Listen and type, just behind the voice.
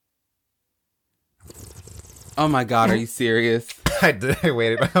Oh my God, are you serious? I did. I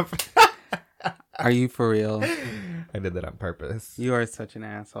waited up. Are you for real? I did that on purpose. You are such an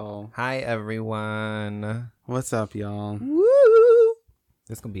asshole. Hi, everyone. What's up, y'all? Woo!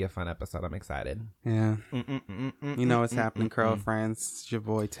 This is going to be a fun episode. I'm excited. Yeah. You know what's happening, curl friends. It's your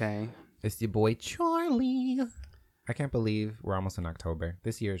boy, Tay. It's your boy, Charlie. I can't believe we're almost in October.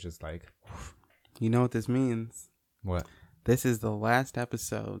 This year is just like... You know what this means? What? This is the last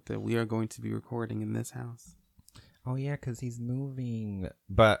episode that we are going to be recording in this house. Oh, yeah, because he's moving.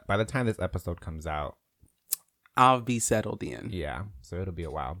 But by the time this episode comes out... I'll be settled in. Yeah, so it'll be a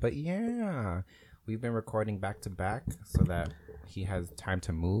while. But yeah, we've been recording back to back so that he has time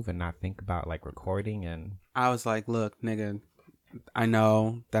to move and not think about like recording. And I was like, look, nigga, I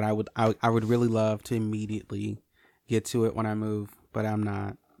know that I would really love to immediately get to it when I move, but I'm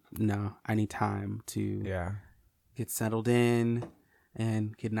not. No, I need time to get settled in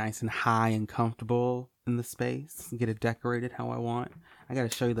and get nice and high and comfortable in the space, get it decorated how I want. I gotta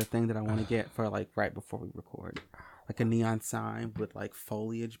show you the thing that I want to get for like right before we record, like a neon sign with like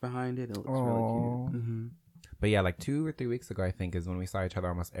foliage behind it. It looks really cute. Mm-hmm. But yeah, like 2 or 3 weeks ago, I think, is when we saw each other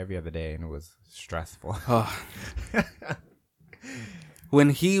almost every other day, and it was stressful. Oh.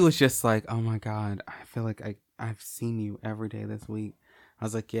 When he was just like, oh my God, I feel like I've seen you every day this week. I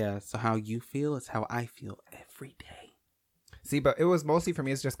was like, yeah, so how you feel is how I feel every day. See, but it was mostly for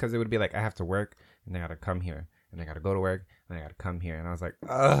me, it's just because it would be like, I have to work, and I gotta come here, and I gotta go to work, and I gotta come here. And I was like,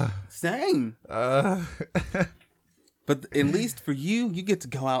 ugh. Same. But at least for you, you get to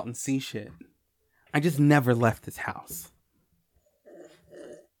go out and see shit. I just never left this house.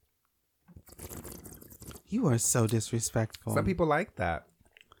 You are so disrespectful. Some people like that.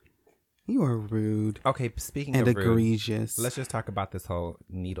 You are rude. Okay, speaking and of rude, egregious. Let's just talk about this whole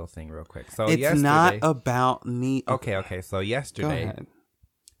needle thing real quick. So it's not about needle. Okay. So yesterday, Go ahead.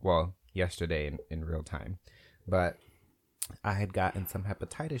 Well, yesterday in real time, but I had gotten some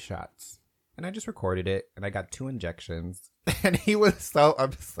hepatitis shots, and I just recorded it, and I got 2 injections, and he was so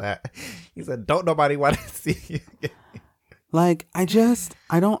upset. He said, "Don't nobody want to see you." Like, I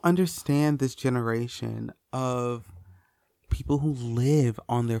don't understand this generation of people who live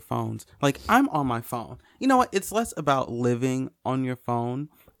on their phones. Like, I'm on my phone. You know what? It's less about living on your phone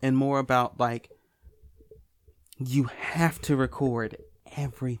and more about, like, you have to record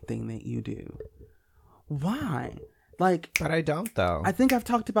everything that you do. Why? Like, But I don't, though. I think I've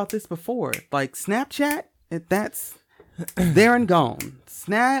talked about this before. Like, Snapchat, that's there and gone.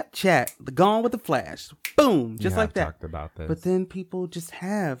 Snapchat, gone with the flash. Boom, just like that. Talked about this. But then people just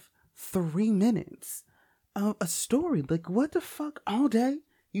have 3 minutes of a story. Like, what the fuck? All day?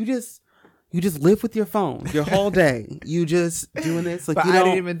 You just live with your phone your whole day. You just doing this. Like, but you I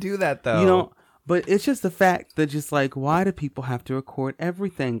didn't even do that, though. You don't. But it's just the fact that just like, why do people have to record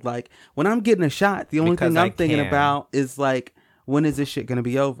everything? Like, when I'm getting a shot, the only thing I'm thinking about is like, when is this shit gonna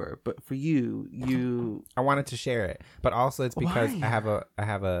be over? But for you, I wanted to share it, but also it's because why? I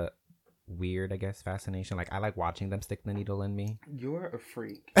have a weird, I guess, fascination. Like, I like watching them stick the needle in me. You're a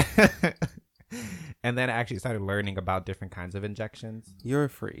freak. And then I actually started learning about different kinds of injections. You're a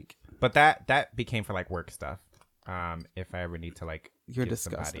freak. But that became for like work stuff. If I ever need to like You're give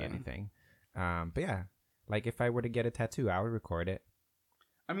disgusting. somebody anything. But yeah, like if I were to get a tattoo, I would record it.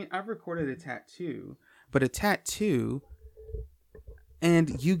 I mean, I've recorded a tattoo, but a tattoo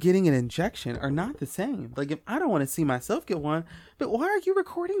and you getting an injection are not the same. Like, if I don't want to see myself get one, but why are you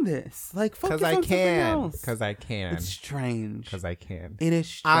recording this? Like, focus on something else. Because I can. It's strange. Because I can. It is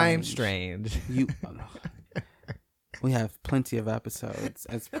strange. I'm strange. We have plenty of episodes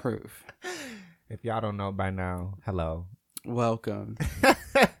as proof. If y'all don't know by now, hello. Welcome.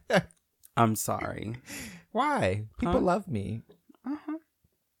 I'm sorry. Why? People love me. Uh-huh.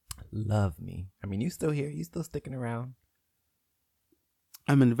 Love me. I mean, you still here. You still sticking around.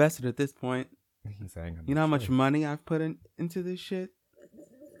 I'm invested at this point. He's saying, you know how much money I've put into this shit?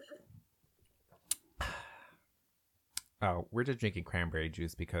 Oh, we're just drinking cranberry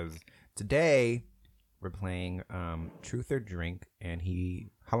juice because today we're playing Truth or Drink. And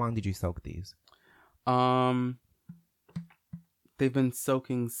how long did you soak these? They've been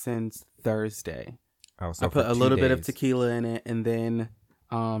soaking since Thursday. Oh, so I put a little bit of tequila in it, and then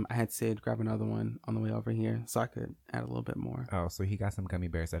I had Sid grab another one on the way over here so I could add a little bit more. Oh, so he got some gummy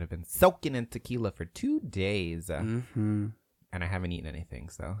bears that have been soaking in tequila for 2 days. Mm-hmm. And I haven't eaten anything,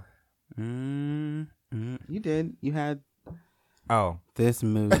 so. Mm-hmm. You did. You had this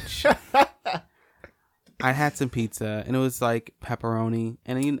mooch. I had some pizza, and it was like pepperoni.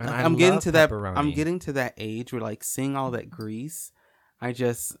 And I'm getting to pepperoni. I'm getting to that age where, like, seeing all that grease, I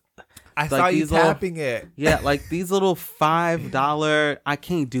saw you tapping it. Yeah, like these little $5. I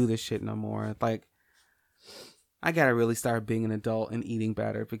can't do this shit no more. Like, I gotta really start being an adult and eating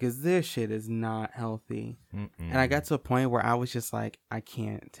better because this shit is not healthy. And I got to a point where I was just like, I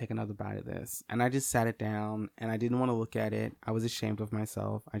can't take another bite of this. And I just sat it down and I didn't want to look at it. I was ashamed of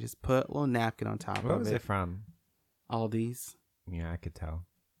myself. I just put a little napkin on top of it. What was it from? Aldi's. Yeah, I could tell.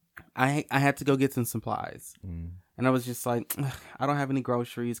 I had to go get some supplies. And I was just like, I don't have any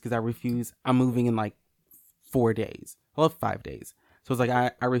groceries because I refuse. I'm moving in like 4 days. Well, 5 days. So it's like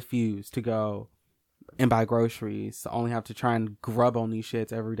I refuse to go and buy groceries. I only have to try and grub on these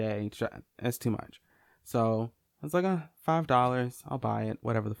shits every day. That's too much. So I was like, $5. I'll buy it.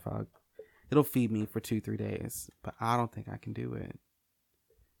 Whatever the fuck. It'll feed me for 2-3 days. But I don't think I can do it.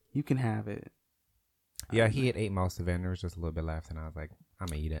 You can have it. Yeah, he had ate most of it and there was just a little bit left. And I was like, I'm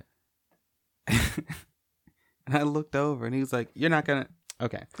going to eat it. And I looked over and he was like, you're not going to.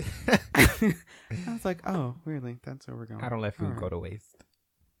 Okay. I was like, oh, really? That's where we're going. I don't let food go to waste.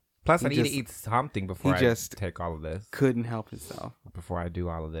 Plus, I need to eat something before I take all of this. Couldn't help himself. Before I do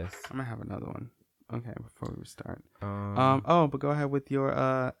all of this. I'm going to have another one. Okay, before we start. But go ahead with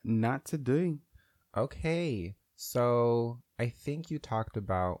your not to do. Okay. So, I think you talked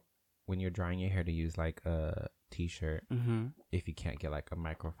about when you're drying your hair to use like a t-shirt if you can't get like a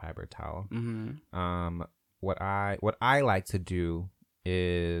microfiber towel. What I like to do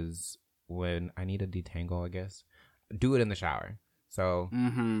is when I need a detangle, I guess, do it in the shower. So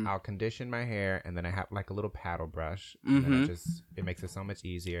I'll condition my hair and then I have like a little paddle brush. And then it makes it so much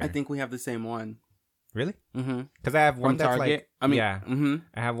easier. I think we have the same one. Really? Because I have one that's Target. like, I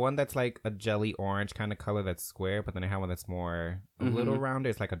have one that's like a jelly orange kind of color that's square, but then I have one that's more a little rounder.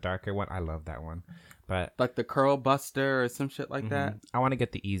 It's like a darker one. I love that one. But like the curl buster or some shit like that. I want to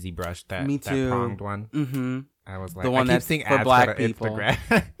get the easy brush, that Me too. that pronged one. I was like, the one that's for black people.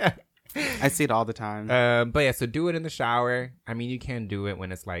 Instagram. I see it all the time. But yeah, so do it in the shower. I mean, you can do it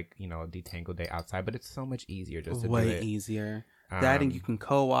when it's like, a detangle day outside, but it's so much easier just to do it. Way easier. That and you can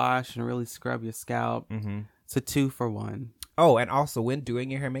co-wash and really scrub your scalp. It's a 2-for-1. Oh, and also when doing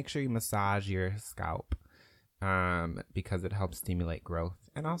your hair, make sure you massage your scalp because it helps stimulate growth.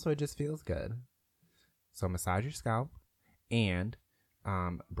 And also it just feels good. So massage your scalp and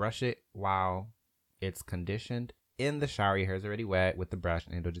brush it while it's conditioned. In the shower, your hair's already wet with the brush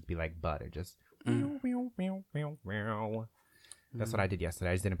and it'll just be like butter. Just That's what I did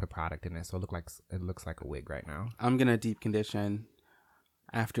yesterday. I just didn't put product in it, so it looks like a wig right now. I'm gonna deep condition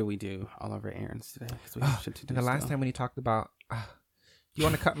after we do all of our errands today. We have shit to do. And the last time when you talked about, you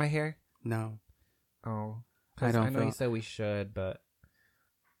want to cut my hair? No. Oh, I know you said we should, but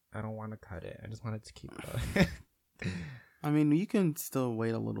I don't want to cut it. I just wanted to keep it. I mean, you can still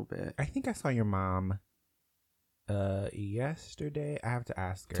wait a little bit. I think I saw your mom yesterday. I have to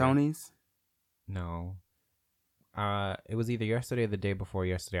ask her. Tony's? No. It was either yesterday or the day before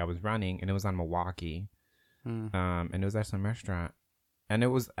yesterday. I was running and it was on Milwaukee. And it was at some restaurant. And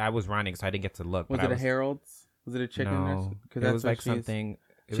I was running, so I didn't get to look. Was it a Harold's? Was it a chicken? No, because it was like something.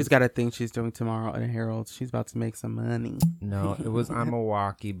 She's got a thing she's doing tomorrow at a Harold's. She's about to make some money. No, it was on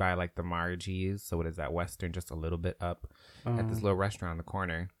Milwaukee by like the Margie's. So what is that? Western, just a little bit up at this little restaurant on the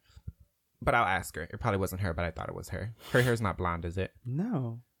corner. But I'll ask her. It probably wasn't her, but I thought it was her. Her hair's not blonde, is it?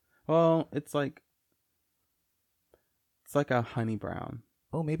 No. Well, it's like a honey brown.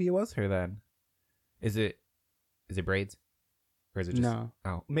 Oh, maybe it was her then. Is it braids? Or is it just... No.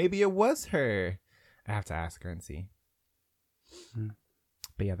 Oh, maybe it was her. I have to ask her and see.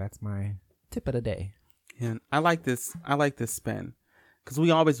 But yeah, that's my tip of the day. And I like this spin. Because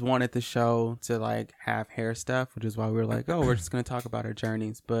we always wanted the show to like have hair stuff, which is why we were like, oh, we're just going to talk about our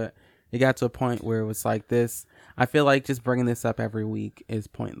journeys. But it got to a point where it was like this. I feel like just bringing this up every week is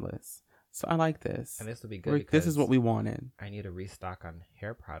pointless. So I like this. And this will be good. This is what we wanted. I need to restock on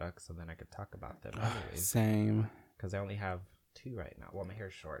hair products so then I could talk about them anyways. Same. Because I only have 2 right now. Well, my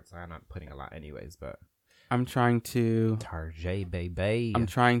hair's short, so I'm not putting a lot anyways, but... I'm trying to... Tarjay, baby. I'm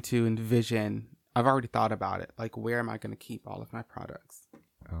trying to envision... I've already thought about it. Like, where am I going to keep all of my products?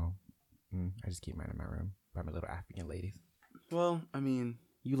 Oh. I just keep mine in my room by my little African ladies. Well, I mean,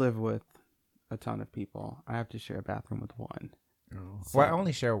 you live with a ton of people. I have to share a bathroom with one. Oh. So. Well, I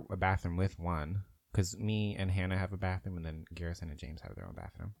only share a bathroom with one. Because me and Hannah have a bathroom, and then Garrison and James have their own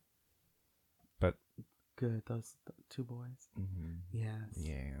bathroom. But... Good, those 2 boys. Yes.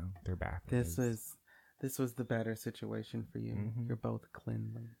 Yeah, their bathrooms. This was the better situation for you. You're both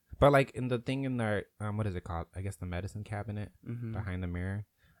cleanly. But like in the thing in their what is it called? I guess the medicine cabinet behind the mirror.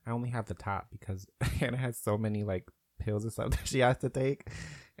 I only have the top because Hannah has so many like pills and stuff that she has to take,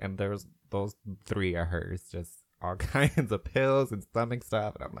 and there's those 3 are hers. Just all kinds of pills and stomach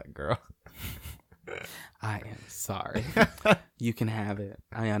stuff, and I'm like, girl. I am sorry. You can have it.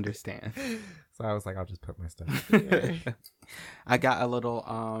 I understand. So I was like, I'll just put my stuff here. I got a little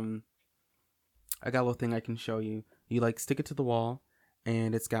thing I can show you. You like stick it to the wall,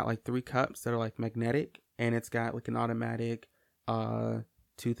 and it's got like 3 cups that are like magnetic, and it's got like an automatic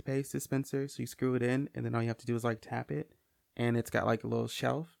toothpaste dispenser. So you screw it in, and then all you have to do is like tap it, and it's got like a little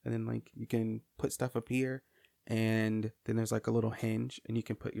shelf, and then like you can put stuff up here, and then there's like a little hinge, and you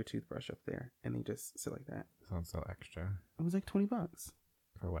can put your toothbrush up there, and you just sit like that. Sounds so extra. It was like $20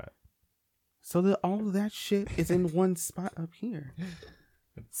 for what? So that all of that shit is in one spot up here.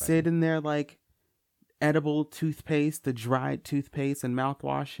 Sit in there like edible toothpaste, the dried toothpaste, and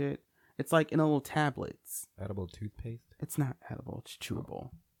mouthwash it. It's like in a little tablets. Edible toothpaste? It's not edible. It's chewable.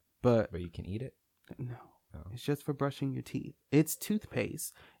 But you can eat it? No. Oh. It's just for brushing your teeth. It's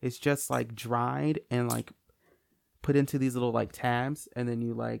toothpaste. It's just like dried and like put into these little like tabs, and then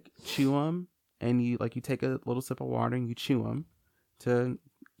you like chew them, and you take a little sip of water and you chew them to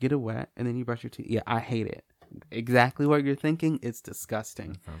get it wet, and then you brush your teeth. Yeah, I hate it. Exactly what you're thinking. It's disgusting.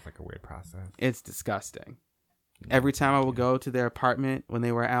 That sounds like a weird process. It's disgusting. Every time I would go to their apartment when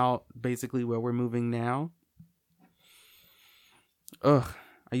they were out, basically where we're moving now, I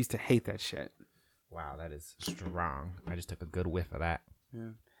used to hate that shit. Wow, that is strong. I just took a good whiff of that.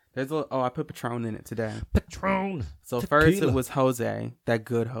 Yeah. There's I put Patron in it today. Patron. So first it was Jose, that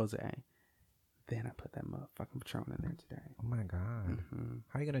good Jose. Then I put that motherfucking Patron in there today. Oh my God. Mm-hmm.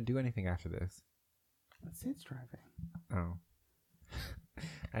 How are you going to do anything after this? Sid's driving. Oh.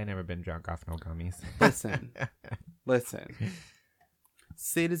 I ain't never been drunk off no gummies. Listen.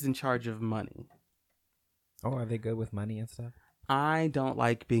 Sid is in charge of money. Oh, are they good with money and stuff? I don't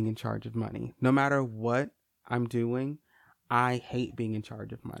like being in charge of money. No matter what I'm doing, I hate being in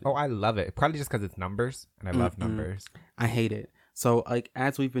charge of money. Oh, I love it. Probably just because it's numbers, and I love numbers. I hate it. So, like,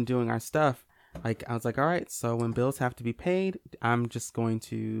 as we've been doing our stuff, like, I was like, all right, so when bills have to be paid, I'm just going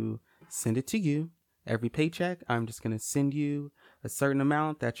to send it to you. Every paycheck, I'm just going to send you a certain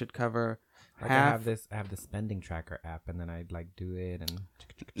amount that should cover half. I have the spending tracker app, and then I'd like do it, and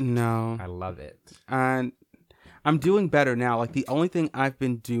no, I love it. And I'm doing better now. Like, the only thing I've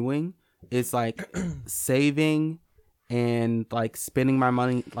been doing is like saving and like spending my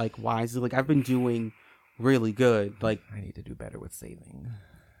money like wisely. Like, I've been doing really good. Like, I need to do better with saving.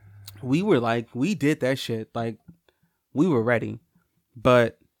 We did that shit. Like, we were ready,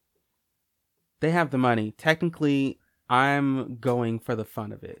 but they have the money. Technically, I'm going for the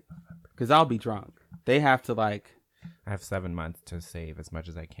fun of it because I'll be drunk. They have to like. I have 7 months to save as much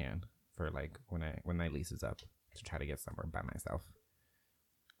as I can for like when my lease is up to try to get somewhere by myself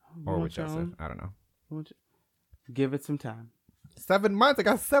or with Joseph. I don't know. Give it some time. 7 months. I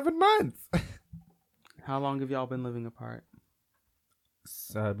got 7 months. How long have y'all been living apart?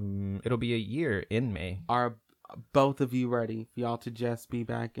 It'll be a year in May. Are both of you ready for y'all to just be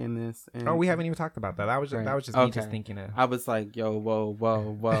back in this? Oh, we haven't even talked about that. That was just me just thinking it. I was like, yo, whoa.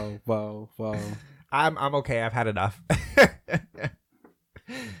 I'm okay. I've had enough.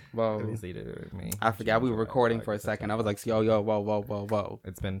 Whoa. I forgot we were recording for a second. I was like, yo, whoa.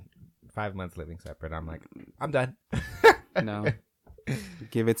 It's been 5 months living separate. I'm like, I'm done. No.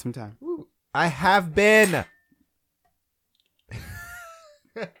 Give it some time. I have been.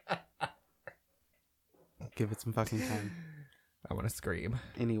 Give it some fucking time. I want to scream.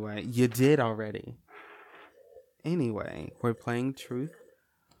 Anyway, you did already. Anyway, we're playing Truth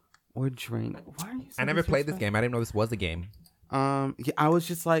or Drink. Why are you so I never played this game. I didn't know this was a game. Yeah, I was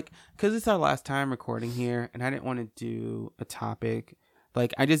just like, because it's our last time recording here, and I didn't want to do a topic.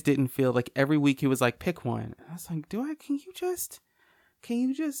 Like, I just didn't feel like every week he was like, pick one. I was like, can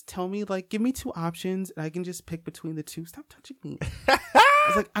you just tell me, like, give me 2 options and I can just pick between the 2? Stop touching me. I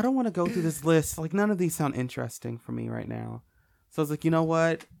was like, I don't want to go through this list. Like, none of these sound interesting for me right now. So I was like, you know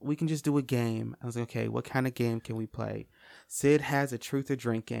what? We can just do a game. I was like, okay, what kind of game can we play? Sid has a Truth or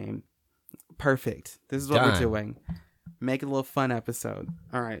Drink game. Perfect. This is what we're doing. Make it a little fun episode.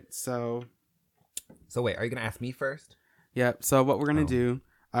 All right, so wait, are you going to ask me first? Yeah, so what we're going to do,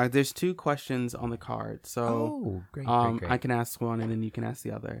 there's 2 questions on the card. So great. I can ask one and then you can ask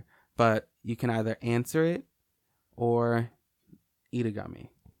the other. But you can either answer it or eat a gummy.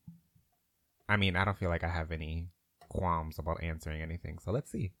 I mean, I don't feel like I have any qualms about answering anything. So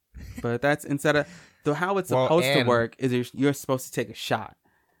let's see. But that's instead of how it's supposed to work is you're supposed to take a shot.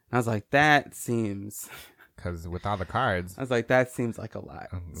 And I was like, that seems... Because with all the cards... I was like, that seems like a lot.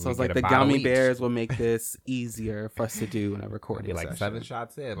 So I was like, the gummy bears will make this easier for us to do in a recording session. 7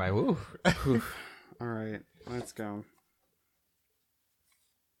 shots in. Like, woo. All right, let's go.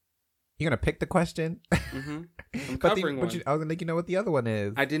 You're going to pick the question? Mm-hmm. I'm covering one. I was going to let you know what the other one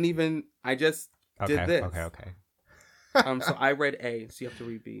is. I did this. Okay. So I read A, so you have to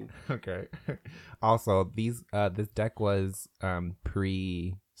read B. Okay. Also, this deck was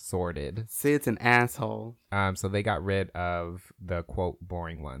pre-sorted. Sid's an asshole. So they got rid of the quote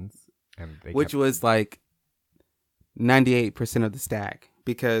boring ones, and which was like 98% of the stack,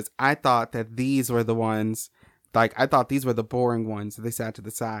 because I thought that these were the ones. Like, I thought these were the boring ones that they sat to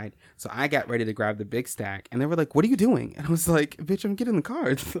the side. So I got ready to grab the big stack. And they were like, what are you doing? And I was like, bitch, I'm getting the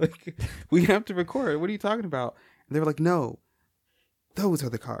cards. Like, we have to record. What are you talking about? And they were like, no, those are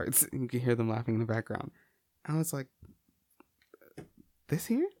the cards. And you can hear them laughing in the background. I was like, this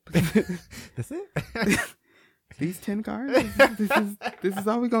here? That's it? These 10 cards? This is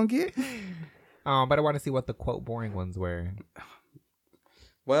all we gonna get? But I want to see what the quote boring ones were.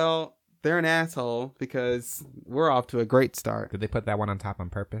 Well, they're an asshole because we're off to a great start. Did they put that one on top on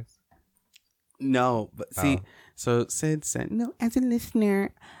purpose? No, but see, so Sid said, no, as a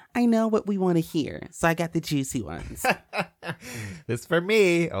listener, I know what we want to hear. So I got the juicy ones. This for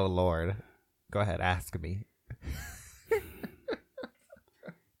me. Oh, Lord. Go ahead. Ask me.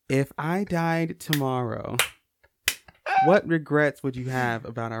 If I died tomorrow, what regrets would you have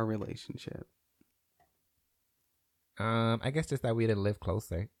about our relationship? I guess just that we didn't live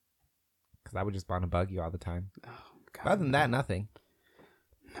closer. Because I would just want to bug you all the time. Oh, God. Other than that, nothing.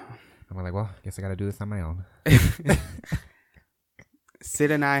 No. I'm like, well, I guess I got to do this on my own. Sid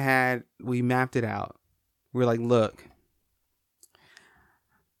and I we mapped it out. We're like, look,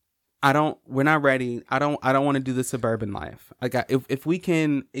 we're not ready. I don't want to do the suburban life. Like, if we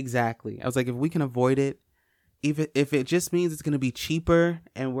can, exactly. I was like, if we can avoid it, if it just means it's going to be cheaper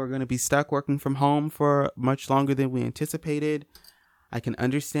and we're going to be stuck working from home for much longer than we anticipated, I can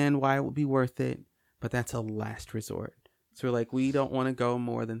understand why it would be worth it, but that's a last resort. So we're like, we don't want to go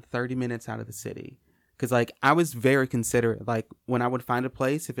more than 30 minutes out of the city. Because, like, I was very considerate. Like, when I would find a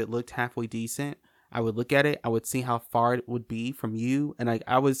place, if it looked halfway decent, I would look at it. I would see how far it would be from you. And, like,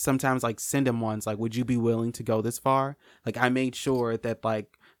 I would sometimes, like, send him ones. Like, would you be willing to go this far? Like, I made sure that,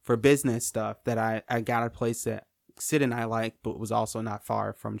 like, for business stuff, that I got a place that Sid and I liked, but was also not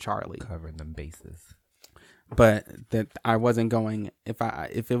far from Charlie. Covering them bases. But that I wasn't going, if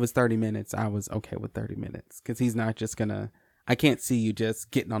it was 30 minutes, I was okay with 30 minutes. Because he's not just going to, I can't see you just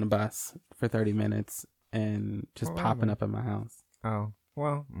getting on a bus for 30 minutes and just popping up at my house. Oh,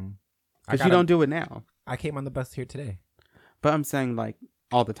 well. Because you don't do it now. I came on the bus here today. But I'm saying, like,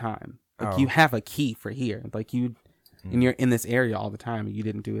 all the time. Like, you have a key for here. Like, and you're in this area all the time, and you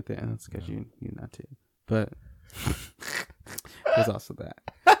didn't do it there. That's because you're not too. But there's also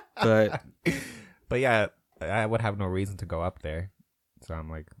that. But yeah, I would have no reason to go up there. So I'm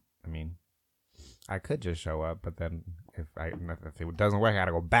like, I mean, I could just show up, but then if it doesn't work, I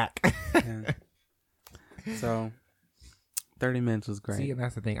gotta go back. Yeah. So 30 minutes was great. See, and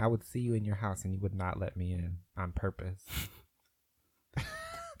that's the thing. I would see you in your house and you would not let me in on purpose.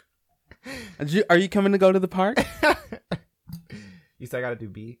 Are you coming to go to the park? You said I gotta do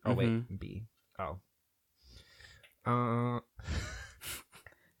B? Oh, wait, B. Oh.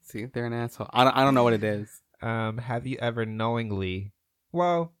 See, they're an asshole. I don't know what it is. Have you ever knowingly...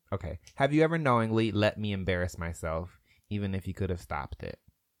 Well, okay. Have you ever knowingly let me embarrass myself, even if you could have stopped it?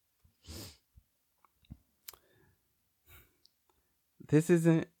 This is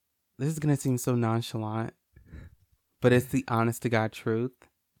going to seem so nonchalant, but it's the honest to God truth.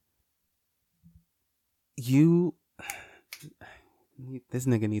 This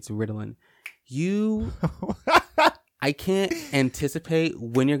nigga needs Ritalin. I can't anticipate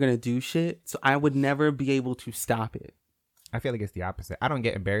when you're going to do shit, so I would never be able to stop it. I feel like it's the opposite. I don't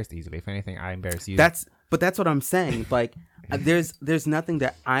get embarrassed easily. If anything, I embarrass you. That's what I'm saying. Like, there's nothing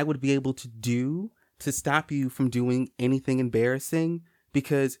that I would be able to do to stop you from doing anything embarrassing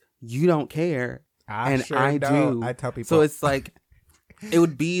because you don't care. I do. I tell people. So it's like, it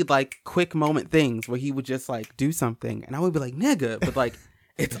would be like quick moment things where he would just like do something and I would be like, nigga, but like,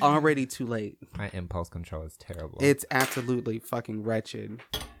 it's already too late. My impulse control is terrible. It's absolutely fucking wretched.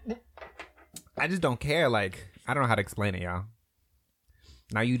 I just don't care. Like, I don't know how to explain it, y'all.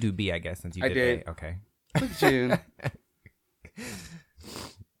 Now you do B, I guess, since you did A. Okay. Look at you.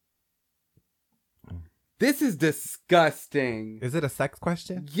 This is disgusting. Is it a sex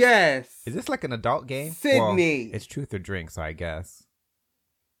question? Yes. Is this like an adult game? Sydney. Well, it's truth or drink, so I guess.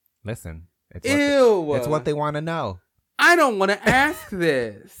 Listen. It's what they want to know. I don't want to ask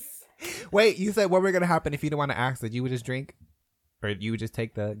this. Wait, you said what were going to happen if you didn't want to ask that you would just drink? Or you would just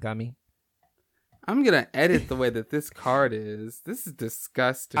take the gummy? I'm going to edit the way that this card is. This is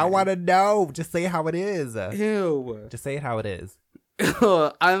disgusting. I want to know. Just say it how it is. Ew. Just say it how it is.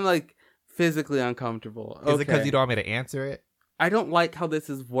 I'm like physically uncomfortable. Is it because you don't want me to answer it? I don't like how this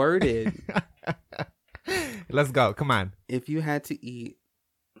is worded. Let's go. Come on. If you had to eat.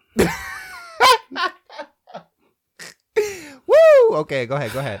 Woo! Okay, go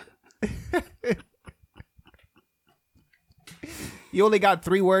ahead. You only got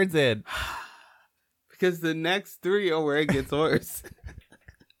 3 words in. Because the next 3 are where it gets worse.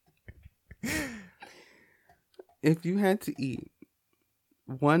 If you had to eat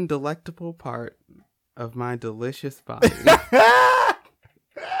one delectable part of my delicious body,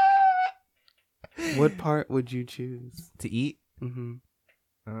 what part would you choose? To eat? Mm-hmm.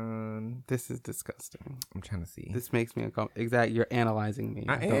 This is disgusting. I'm trying to see. This makes me uncomfortable. Exactly. You're analyzing me.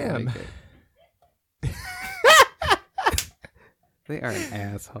 I am. Like it. They are an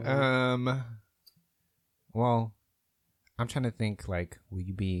asshole. Well, I'm trying to think, like, will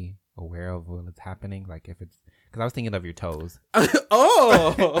you be aware of what's happening? Like, if it's... Because I was thinking of your toes.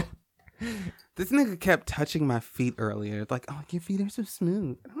 Oh! This nigga kept touching my feet earlier. Like, oh, your feet are so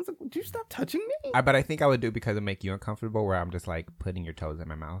smooth. I was like, would you stop touching me? But I think I would do because it make you uncomfortable, where I'm just, like, putting your toes in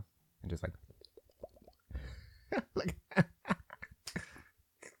my mouth. And just, like... like...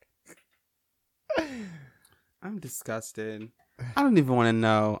 I'm disgusted. I don't even want to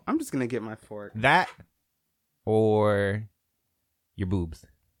know. I'm just going to get my fork. That or your boobs.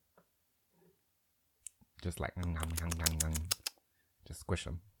 Just like, just squish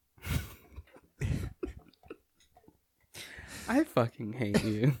them. I fucking hate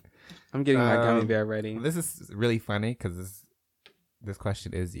you. I'm getting my gummy bear ready. This is really funny because this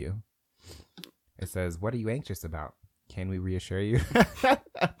question is you. It says, what are you anxious about? Can we reassure you?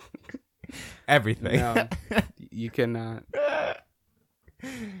 Everything. No, you cannot.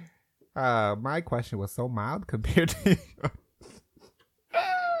 My question was so mild compared to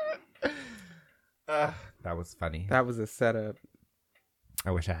that was funny. That was a setup.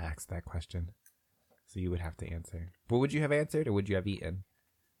 I wish I asked that question. So you would have to answer. But would you have answered or would you have eaten?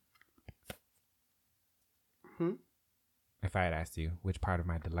 If I had asked you, which part of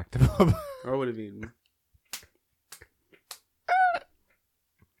my delectable... Or would have eaten.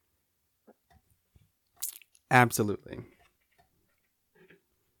 Absolutely.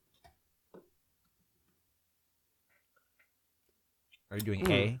 Are you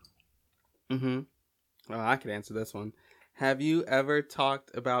doing A? Mm-hmm. Well, I could answer this one. Have you ever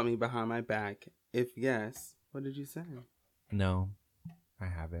talked about me behind my back? If yes, what did you say? No, I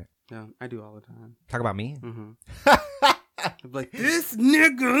haven't. No, I do all the time. Talk about me? Mm-hmm. I'm like, this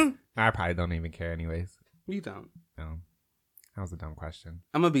nigga. I probably don't even care anyways. You don't. No. That was a dumb question.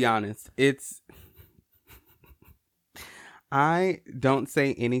 I'm going to be honest. I don't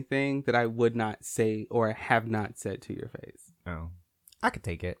say anything that I would not say or have not said to your face. Oh. I could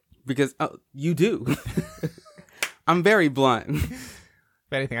take it. Because you do. I'm very blunt.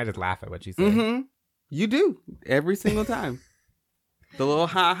 If anything, I just laugh at what you say. Mm-hmm. You do. Every single time. The little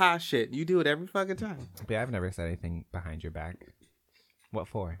ha-ha shit. You do it every fucking time. But yeah, I've never said anything behind your back. What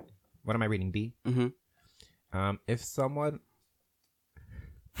for? What am I reading? B? Mm-hmm. If someone...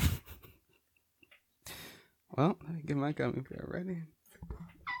 Well, let me get my gummy bear ready.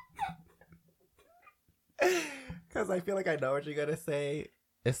 Because I feel like I know what you're going to say.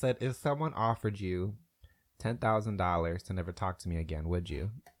 It said, if someone offered you $10,000 to never talk to me again, would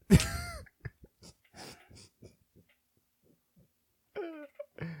you?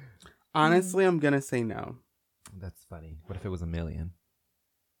 Honestly, I'm going to say no. That's funny. What if it was $1 million?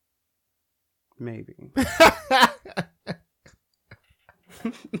 Maybe.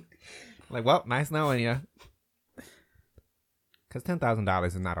 Like, well, nice knowing you. Because $10,000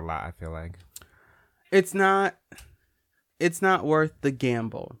 is not a lot, I feel like. It's not worth the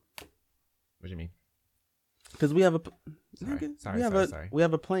gamble. What do you mean? Because we have a... Sorry. We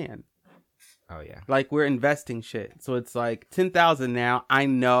have a plan. Oh, yeah. Like, we're investing shit. So it's like $10,000 now. I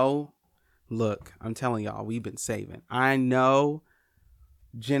know... Look, I'm telling y'all, we've been saving. I know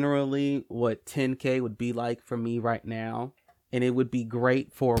generally what $10K would be like for me right now. And it would be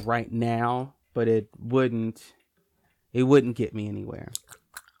great for right now. But it wouldn't get me anywhere.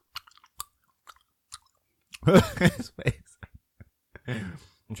 His face.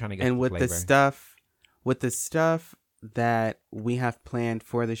 I'm trying to get and with flavor. the stuff that we have planned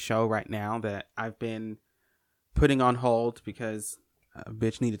for the show right now that I've been putting on hold because a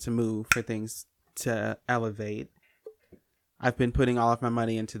bitch needed to move for things to elevate. I've been putting all of my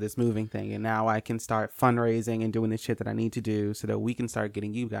money into this moving thing, and now I can start fundraising and doing the shit that I need to do so that we can start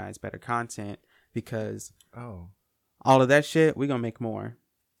getting you guys better content because all of that shit, we're gonna make more.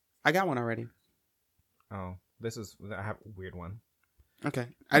 I got one already. Oh, I have a weird one. Okay.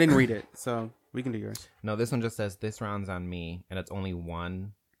 I didn't read it, so we can do yours. No, this one just says, this round's on me, and it's only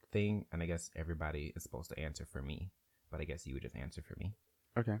one thing, and I guess everybody is supposed to answer for me. but I guess you would just answer for me.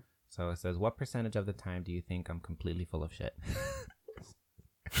 Okay. So it says, what percentage of the time do you think I'm completely full of shit?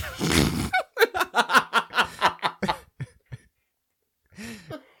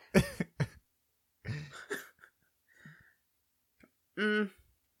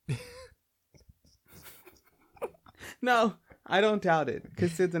 No, I don't doubt it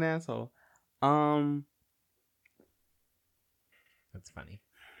because Sid's an asshole. That's funny.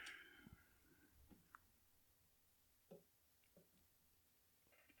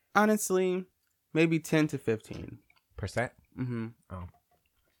 Honestly, maybe 10 to 15%. Mm-hmm. Oh.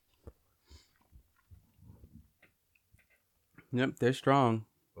 Yep, they're strong.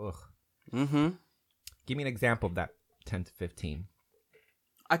 Ugh. Mm-hmm. Give me an example of that 10 to 15.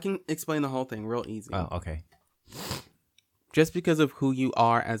 I can explain the whole thing real easy. Oh, okay. Just because of who you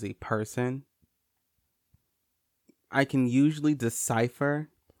are as a person, I can usually decipher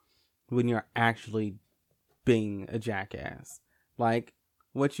when you're actually being a jackass. Like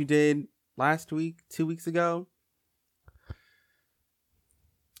what you did last week, 2 weeks ago.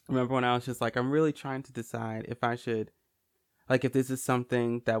 Remember when I was just like, I'm really trying to decide if I should, like, if this is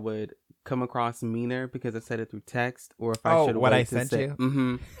something that would come across meaner because I said it through text, or if I should what wait I to sent say, you?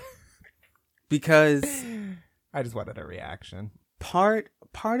 Mm-hmm. Because I just wanted a reaction. Part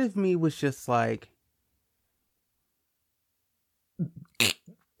of me was just like,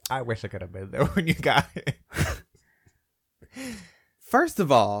 I wish I could have been there when you got it. First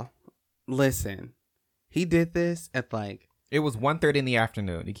of all, listen, he did this at like... It was 1:30 in the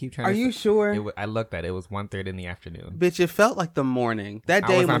afternoon. You keep trying Are to... you sure? I looked at it. It was 1:30 in the afternoon. Bitch, it felt like the morning. That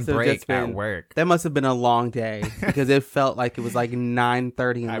day I was must on have break just been... at work. That must have been a long day because it felt like it was like 9:30 in the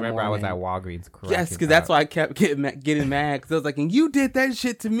morning. I remember I was at Walgreens. Yes, because that's why I kept getting mad because I was like, and you did that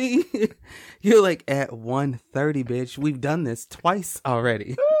shit to me. You're like, at 1:30, bitch. We've done this twice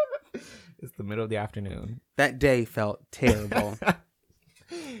already. It's the middle of the afternoon. That day felt terrible.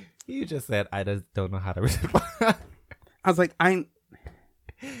 You just said, I just don't know how to respond. I was like, I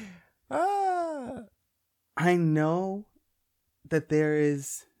know that there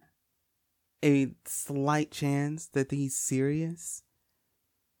is a slight chance that he's serious.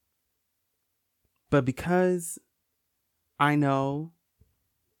 But because I know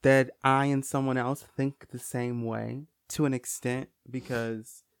that I and someone else think the same way to an extent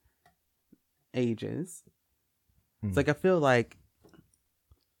because ages. It's like I feel like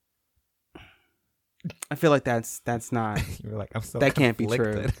that's not. You were like, I'm so that can't be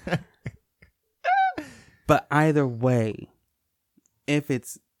true. But either way, even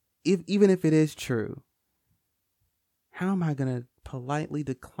if it is true, how am I gonna politely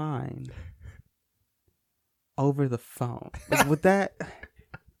decline over the phone? Like, would that?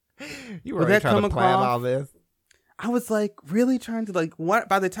 You were trying to plan all this. I was like really trying to like what.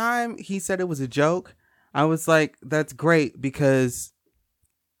 By the time he said it was a joke, I was like, that's great because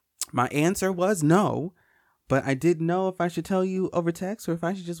my answer was no. But I didn't know if I should tell you over text or if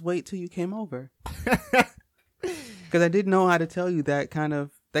I should just wait till you came over. Because I didn't know how to tell you that kind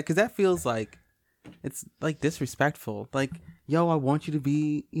of... Because that feels like... It's like disrespectful. Like, yo, I want you to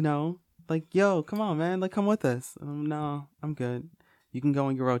be, like, yo, come on, man. Like, come with us. No, I'm good. You can go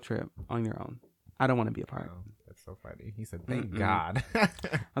on your road trip on your own. I don't want to be a part. Oh, that's so funny. He said, thank God. I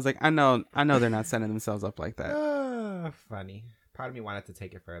was like, I know they're not setting themselves up like that. Funny. Part of me wanted to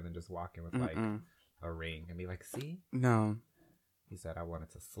take it further than just walk in with like a ring and be like, see? No. He said I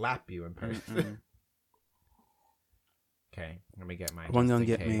wanted to slap you in person. Okay, let me get mine. One gonna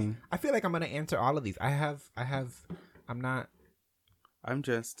get me. I feel like I'm gonna answer all of these. I'm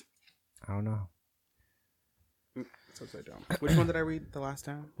just. I don't know. It's upside down. Which one did I read the last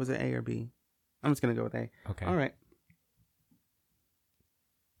time? Was it A or B? I'm just gonna go with A. Okay. All right.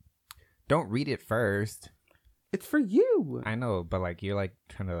 Don't read it first. It's for you. I know, but like you're like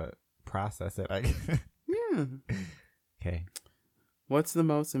trying to process it. Yeah. Okay. What's the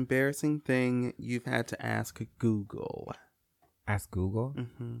most embarrassing thing you've had to ask Google? Ask Google?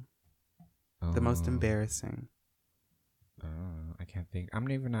 Mm-hmm. The most embarrassing. I can't think. I'm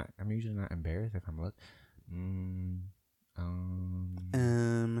usually not embarrassed if I'm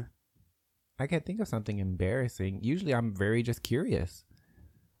I can't think of something embarrassing. Usually I'm very just curious.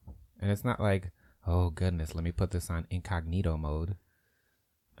 And it's not like, oh goodness, let me put this on incognito mode.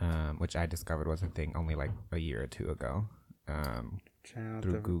 Which I discovered was a thing only like a year or two ago.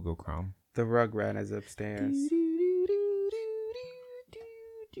 Through Google Chrome. The Rugrat is upstairs.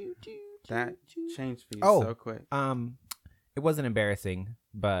 That changed for you so quick. It wasn't embarrassing,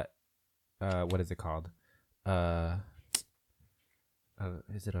 but what is it called? Is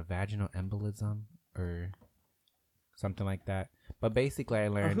it a vaginal embolism or something like that? But basically, I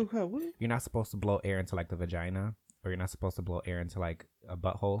learned you're not supposed to blow air into like the vagina or you're not supposed to blow air into like a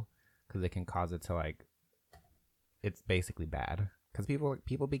butthole because it can cause it to like. It's basically bad because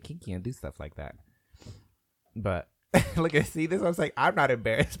people be kinky and do stuff like that. But look at see this. I was like, I'm not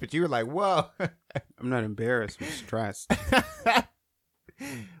embarrassed, but you were like, whoa. I'm not embarrassed. I'm stressed.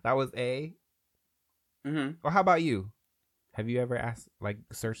 That was A. Mm-hmm. Or how about you? Have you ever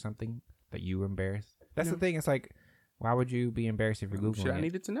searched something that you were embarrassed? That's the thing. It's like, why would you be embarrassed if you're Googling it? I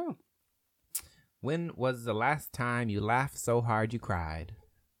needed to know. When was the last time you laughed so hard you cried?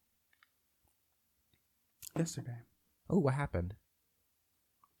 Yesterday. Oh, what happened?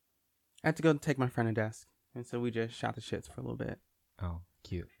 I had to go take my friend a desk. And so we just shot the shits for a little bit. Oh,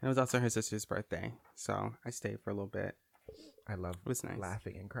 cute. And it was also her sister's birthday. So I stayed for a little bit. I love it was nice.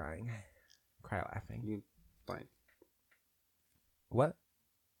 Laughing and crying. Cry laughing. You like what?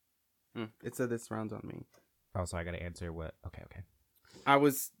 It said this rounds on me. Oh, so I gotta answer what? Okay. I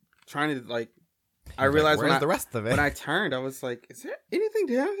was trying to like. I realized where's the rest of it? When I turned, I was like, "Is there anything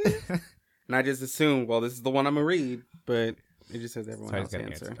down here?" And I just assumed, well, this is the one I'm gonna read, but it just says everyone else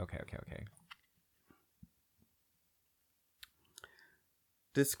answer. Okay.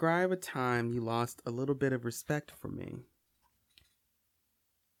 Describe a time you lost a little bit of respect for me.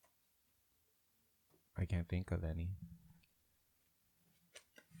 I can't think of any.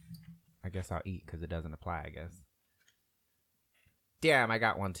 I guess I'll eat because it doesn't apply, I guess. Damn, I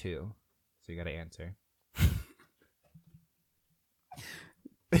got one too. So you got to answer.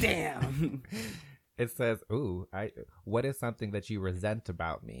 Damn. It says, ooh, what is something that you resent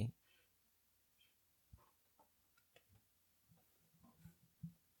about me?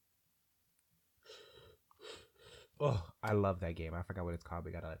 Oh, I love that game. I forgot what it's called.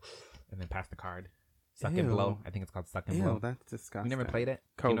 We got to, and then pass the card. Suck and blow. I think it's called Suck and Blow. That's disgusting. You never played it?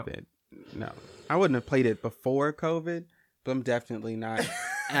 COVID. No. I wouldn't have played it before COVID, but I'm definitely not.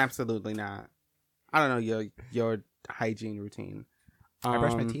 Absolutely not. I don't know your hygiene routine. I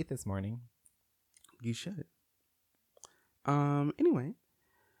brushed my teeth this morning. You should. Anyway.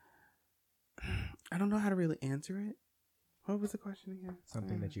 I don't know how to really answer it. What was the question again?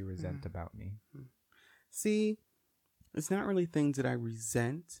 Something that you resent about me. See, it's not really things that I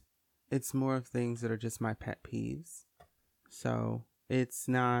resent. It's more of things that are just my pet peeves. So it's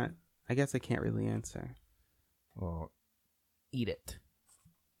not, I guess I can't really answer. Well, eat it.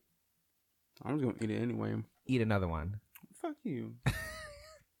 I'm just going to eat it anyway. Eat another one. Fuck you.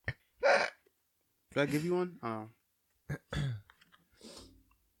 Did I give you one? Oh.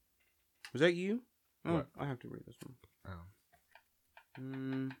 Was that you? Oh, what? I have to read this one. Oh.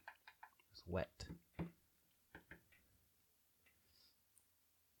 It's wet.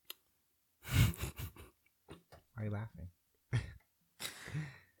 Why are you laughing?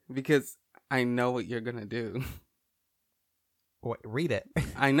 Because I know what you're going to do. What? Read it.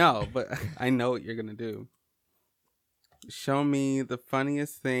 I know, but I know what you're going to do. Show me the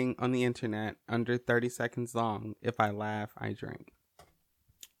funniest thing on the internet under 30 seconds long. If I laugh, I drink.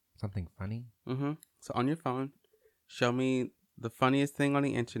 Something funny? Mm-hmm. So on your phone, show me the funniest thing on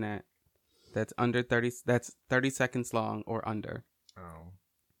the internet that's under 30 seconds long or under. Oh.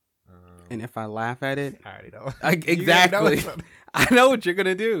 And if I laugh at it, I already know. Exactly. I know what you're going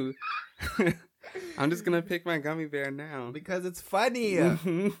to do. I'm just going to pick my gummy bear now. Because it's funny.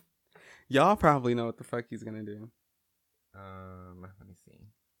 Mm-hmm. Y'all probably know what the fuck he's going to do. Let me see.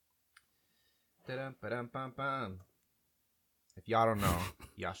 Da-dum-ba-dum-bum-bum. If y'all don't know,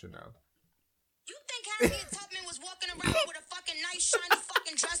 y'all should know. You think Harriet Tubman was walking around with a fucking nice shiny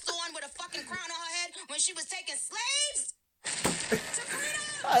fucking dress on with a fucking crown on her head when she was taking slaves?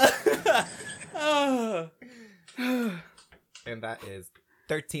 And that is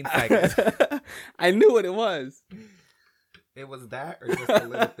 13 seconds. I knew what it was. It was that or just a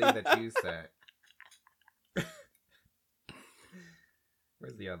little thing that you said?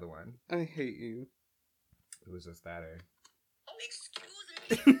 Where's the other one? I hate you. It was just that or...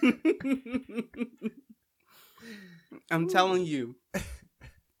 Excuse me. I'm telling you.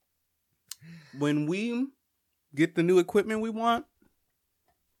 When we get the new equipment we want,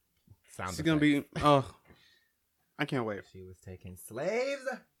 it's going to be... Oh, I can't wait. She was taking slaves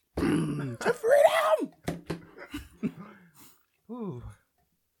to freedom! Ooh.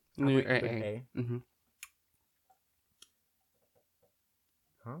 Hey. Mm-hmm.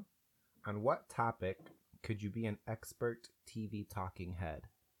 Huh? On what topic could you be an expert TV talking head?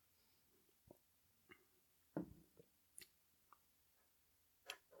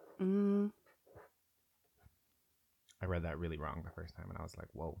 I read that really wrong the first time and I was like,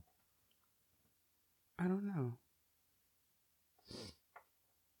 whoa. I don't know.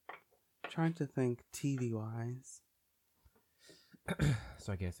 Trying to think TV wise.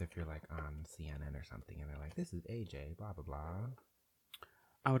 So I guess if you're like on CNN or something and they're like, this is AJ, blah, blah, blah.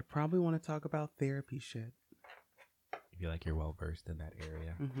 I would probably want to talk about therapy shit. You feel like you're well versed in that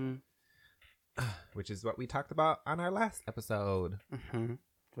area. Mm-hmm. Which is what we talked about on our last episode. Mm-hmm.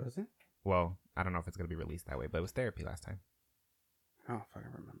 Was it? Well, I don't know if it's going to be released that way, but it was therapy last time. Oh, if I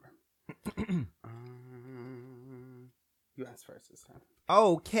remember. You asked first this time.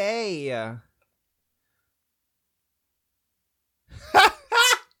 Okay.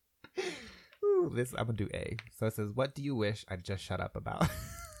 Ooh, this I'm gonna do A. So it says, "What do you wish I'd just shut up about?"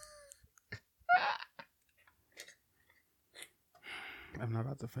 I'm not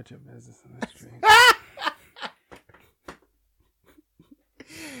about to fight your business in the street.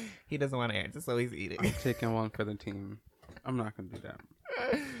 He doesn't want to answer, so he's eating. I'm taking one for the team. I'm not gonna do that.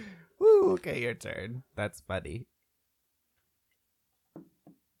 Woo, okay, your turn. That's funny.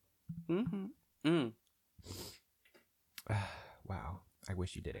 Mm-hmm. Mm. Wow. I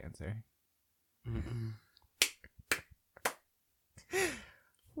wish you did answer. Mm-mm.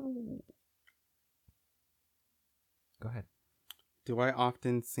 Go ahead. Do I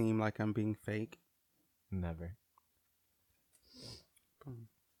often seem like I'm being fake? Never.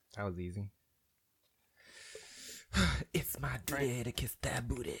 That was easy. It's my day to kiss that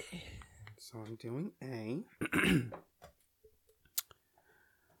booty. So I'm doing A.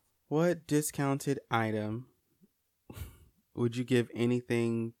 What discounted item would you give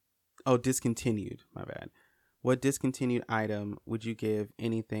anything? Oh, discontinued. My bad. What discontinued item would you give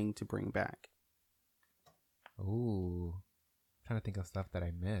anything to bring back? Ooh. Trying to think of stuff that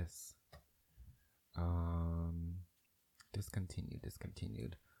I miss.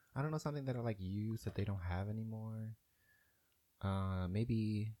 Discontinued. I don't know, something that I like use that they don't have anymore.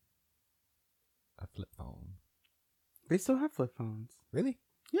 Maybe a flip phone. They still have flip phones. Really?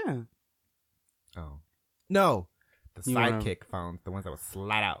 Yeah. Oh. No. The You sidekick phones, the ones that would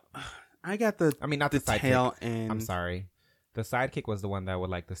slide out. I got the not the tail sidekick. end. I'm sorry. The sidekick was the one that would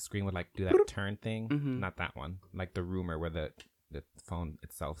like the screen would like do that turn thing. Mm-hmm. Not that one. Like the rumor where the phone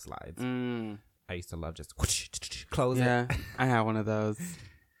itself slides. I used to love just close it. Yeah, I have one of those.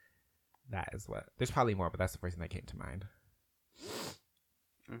 That is what. There's probably more, but that's the first thing that came to mind.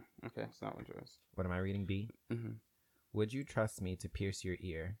 Okay, so that one's yours. What am I reading? B? Mm-hmm. Would you trust me to pierce your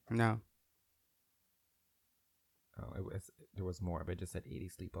ear? No. Oh, there was more, but it just said 80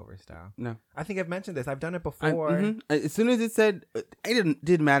 sleepover style. No. I think I've mentioned this. I've done it before. As soon as it said, it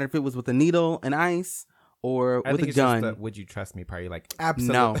didn't matter if it was with a needle and ice or with a gun. Just the, would you trust me? Probably like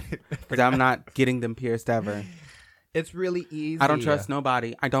absolutely. No, because I'm not getting them pierced ever. It's really easy. I don't trust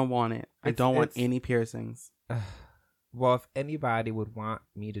nobody. I don't want it. I don't want any piercings. Well, if anybody would want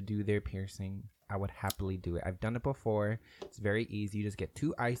me to do their piercing, I would happily do it. I've done it before. It's very easy. You just get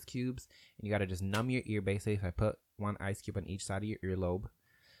 2 ice cubes and you got to just numb your ear. Basically, if I put 1 ice cube on each side of your earlobe,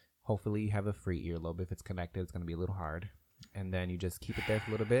 hopefully you have a free earlobe. If it's connected, it's going to be a little hard. And then you just keep it there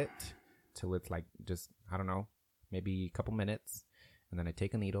for a little bit till it's like just, I don't know, maybe a couple minutes. And then I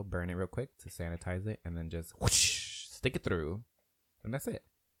take a needle, burn it real quick to sanitize it, and then just whoosh, stick it through. And that's it.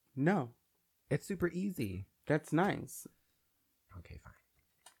 No. It's super easy. That's nice. Okay, fine.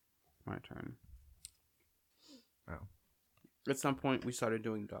 My turn. Oh. At some point, we started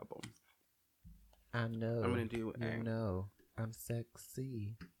doing double. I know. I'm going to do A. You know, I'm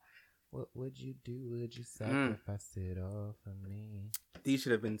sexy. What would you do? Would you sacrifice it all for me? These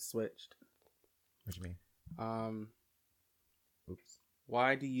should have been switched. What do you mean? Oops.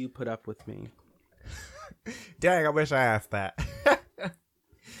 Why do you put up with me? Dang, I wish I asked that.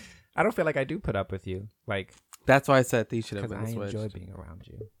 I don't feel like I do put up with you. Like, that's why I said these should have been switched. switched. I enjoy being around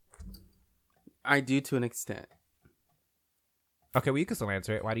you. I do to an extent. Okay, well, you can still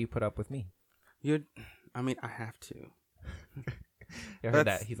answer it. Why do you put up with me? I mean, I have to. You heard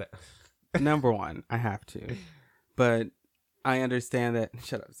that? He's like, number one, I have to. But I understand that.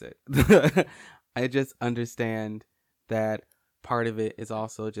 Shut up, Sid. I just understand that part of it is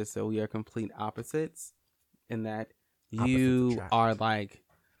also just so we are complete opposites, in that you are like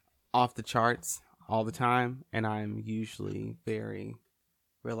off the charts all the time, and I'm usually very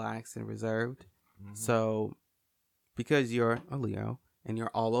relaxed and reserved. Mm-hmm. So because you're a Leo and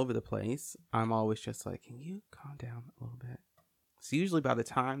you're all over the place, I'm always just like, can you calm down a little bit? So usually by the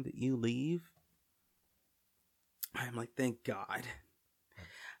time that you leave, I'm like, thank God.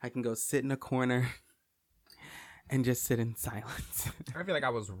 I can go sit in a corner and just sit in silence. I feel like I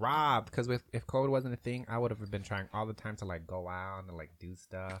was robbed, because if COVID wasn't a thing, I would have been trying all the time to like go out and like do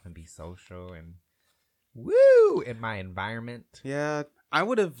stuff and be social and woo in my environment. Yeah, I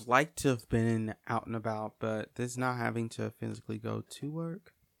would have liked to have been out and about, but this not having to physically go to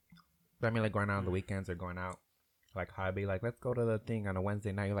work. But I mean, like going out on the weekends or going out Like how I'd be like, let's go to the thing on a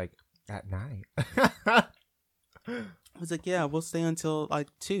Wednesday night. You're like, at night? I was like, yeah, we'll stay until like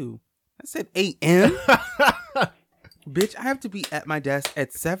 2. I said 8 a.m. Bitch, I have to be at my desk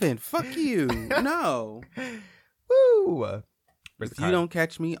at 7. Fuck you. No. Woo. If you don't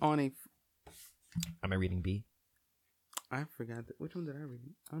catch me on a... Am I reading B? I forgot. Which one did I read?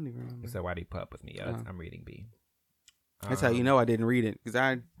 I don't even remember. So why do you put up with me? Yeah, I'm reading B. That's how you know I didn't read it. Because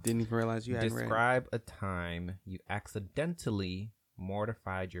I didn't even realize you hadn't read it. Describe a time you accidentally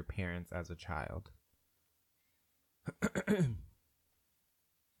mortified your parents as a child.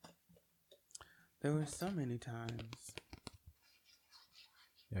 There were so many times.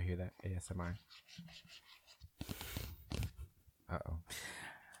 Y'all hear that? ASMR. Uh-oh.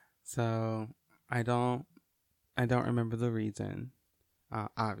 So I don't remember the reason.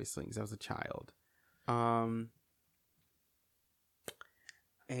 Obviously, because I was a child.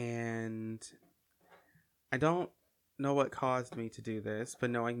 And I don't know what caused me to do this, but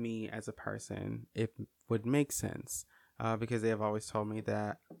knowing me as a person, it would make sense. Because they have always told me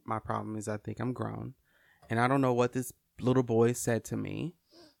that my problem is I think I'm grown. And I don't know what this little boy said to me.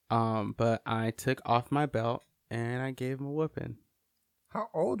 But I took off my belt and I gave him a whooping. How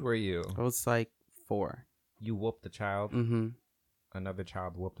old were you? I was like 4. You whooped a child? Mm-hmm. Another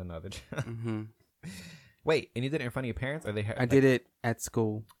child whooped another child? Mm-hmm. Wait, and you did it in front of your parents? Or they had, I did it at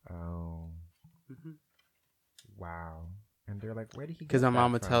school. Oh. Mm-hmm. Wow. And they're like, where did he get Because that my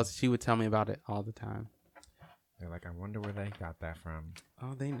mama from? she would tell me about it all the time. They're like, I wonder where they got that from.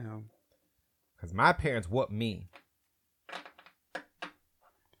 Oh, they know. Because my parents whooped me.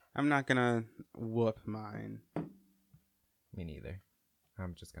 I'm not going to whoop mine. Me neither.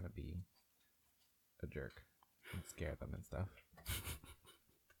 I'm just going to be a jerk and scare them and stuff.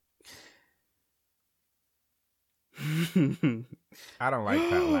 I don't like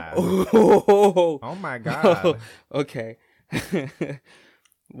that laugh. Oh my God. Okay.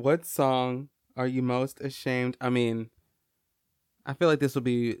 What song are you most ashamed? I mean, I feel like this will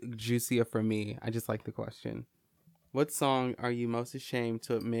be juicier for me. I just like the question. What song are you most ashamed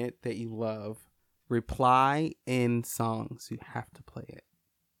to admit that you love? Reply in songs. You have to play it.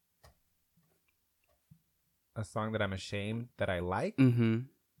 A song that I'm ashamed that I like? Mm-hmm.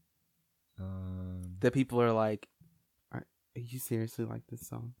 That people are like, are you seriously like this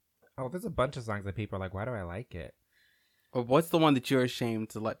song? Oh, there's a bunch of songs that people are like, why do I like it? Or what's the one that you're ashamed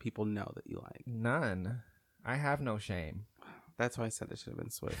to let people know that you like? None. I have no shame. That's why I said it should have been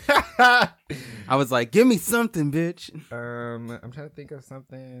switched. I was like, give me something, bitch. I'm trying to think of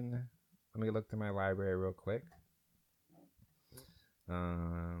something. Let me look through my library real quick.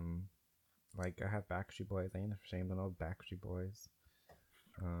 Like I have Backstreet Boys. I ain't ashamed of no Backstreet Boys.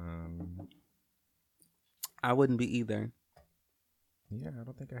 I wouldn't be either. Yeah, I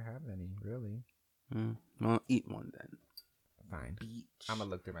don't think I have any, really. Well, eat one then. Fine. Beach. I'm gonna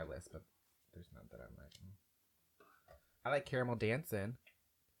look through my list, but there's none that I'm like. I like Caramel Dancing.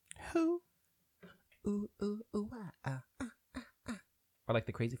 Who? Ooh, ooh, ooh, ah, ah, ah, ah. I like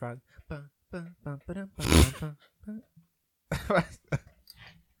the Crazy Frog.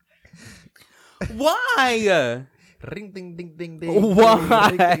 Why? Ring, ding, ding, ding, ding. Why?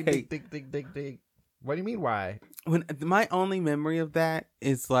 Ding, ding, ding, ding, ding, ding. What do you mean, why? When my only memory of that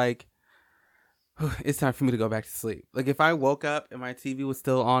is like, it's time for me to go back to sleep. Like if I woke up and my TV was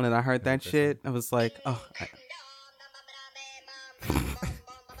still on and I heard that shit, I was like, oh.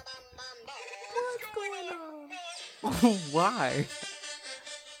 What's going on? Why?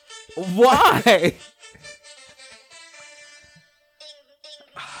 Why?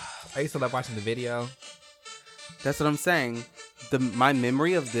 I used to love watching the video. That's what I'm saying. My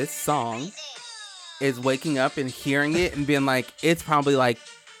memory of this song is waking up and hearing it and being like, it's probably like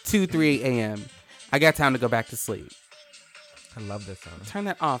 2-3 a.m. I got time to go back to sleep. I love this song. Turn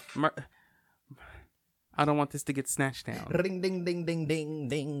that off. I don't want this to get snatched down. Ring, ding, ding, ding, ding,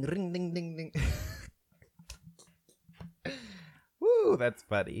 ding, ring, ding, ding, ding. Woo, that's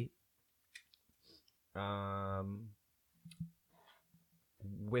funny.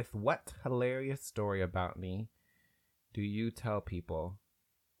 With what hilarious story about me do you tell people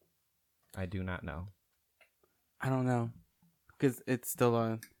I do not know? I don't know. Because it's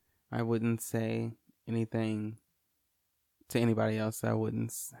still I wouldn't say anything to anybody else that I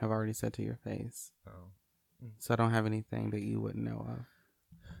wouldn't have already said to your face. Oh. So I don't have anything that you wouldn't know of.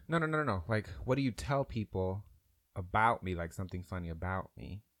 No. Like, what do you tell people about me? Like something funny about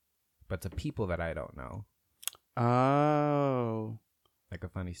me, but to people that I don't know. Oh. Like a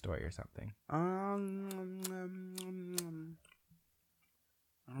funny story or something. I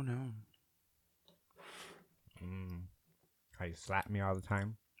don't know. How you slap me all the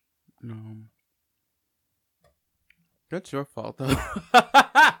time? No. That's your fault, though.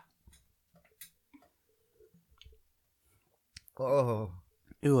 Oh.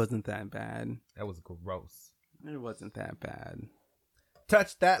 It wasn't that bad. That was gross. It wasn't that bad.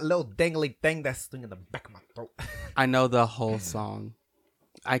 Touch that little dangly thing that's stinging the back of my throat. I know the whole song.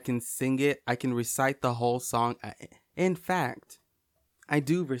 I can sing it. I can recite the whole song. In fact, I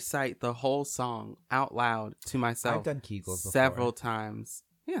do recite the whole song out loud to myself. I've done Kegels before. Several times.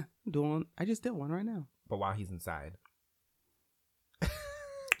 Yeah, I just did one right now. But while he's inside.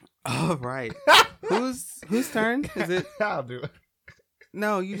 Oh, right. Whose turn is it? I'll do it.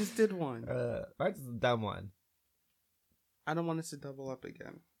 No, you just did one. That's a dumb one. I don't want us to double up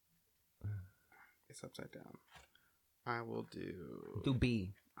again. It's upside down. I will do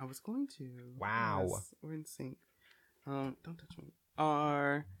B. I was going to. Wow. Yes, we're in sync. Don't touch me.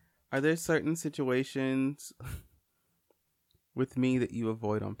 Are there certain situations with me that you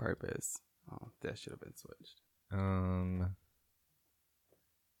avoid on purpose? Oh, that should have been switched.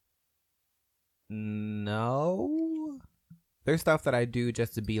 No. There's stuff that I do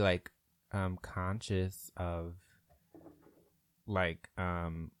just to be like conscious of, like I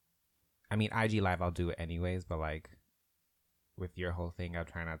mean, IG Live I'll do it anyways, but like with your whole thing I'll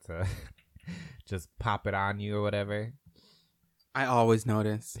try not to just pop it on you or whatever. I always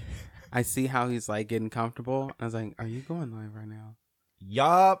notice. I see how he's like getting comfortable. I was like, are you going live right now?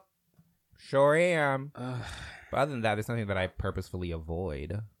 Yup. Sure am. But other than that, there's something that I purposefully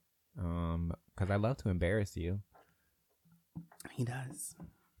avoid. Because I love to embarrass you. He does.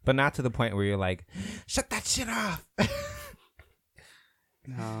 But not to the point where you're like, shut that shit off.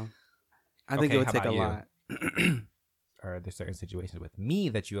 No. I think it would take a lot. Or are there certain situations with me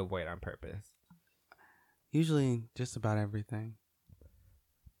that you avoid on purpose? Usually just about everything.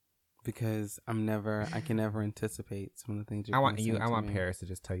 Because I can never anticipate some of the things I want Paris to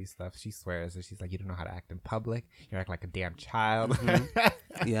just tell you stuff. She swears that she's like, you don't know how to act in public. You act like a damn child.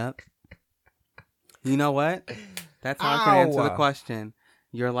 Mm-hmm. Yep. You know what? That's how I can answer the question.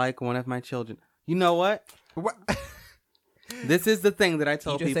 You're like one of my children. You know what? What? This is the thing that I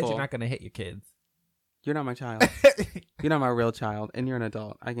tell people. You just said you're not going to hit your kids. You're not my child. You're not my real child, and you're an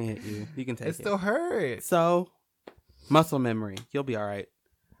adult. I can hit you. You can take it. It still hurts. So, muscle memory. You'll be all right.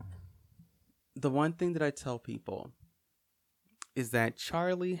 The one thing that I tell people is that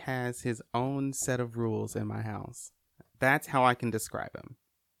Charlie has his own set of rules in my house. That's how I can describe him.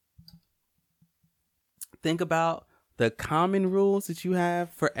 Think about the common rules that you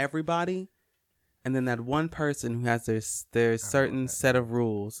have for everybody, and then that one person who has their certain set of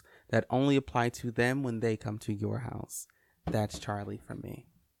rules that only apply to them when they come to your house. That's Charlie for me.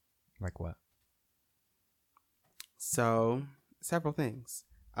 Like what? So, several things.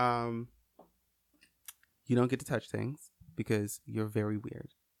 You don't get to touch things because you're very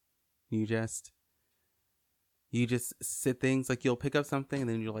weird. You just sit things, like you'll pick up something and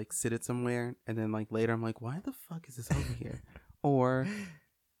then you'll like sit it somewhere, and then like later I'm like, why the fuck is this over here? Or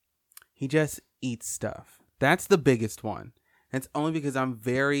he just eats stuff. That's the biggest one. And it's only because I'm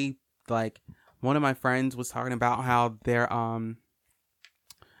very like, one of my friends was talking about how their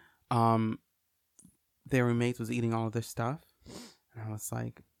roommates was eating all of their stuff, and I was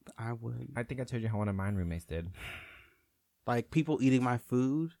like, I think I told you how one of mine roommates did. Like, people eating my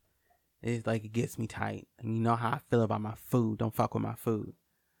food, it's like, it gets me tight. And you know how I feel about my food. Don't fuck with my food.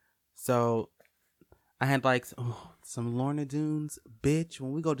 So I had like some Lorna Doones. Bitch,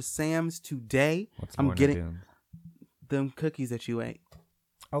 when we go to Sam's today, I'm getting them cookies that you ate.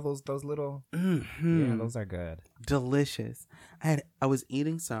 Oh, those little. Mm-hmm. Yeah, those are good. Delicious. I was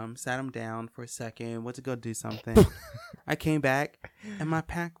eating some, sat them down for a second, went to go do something. I came back and my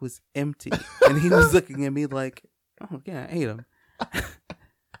pack was empty, and he was looking at me like, "Oh yeah, I ate them." I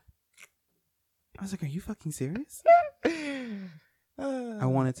was like, "Are you fucking serious?" I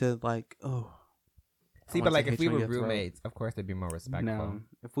wanted to like, See, but like if we were roommates, of course they'd be more respectful. No,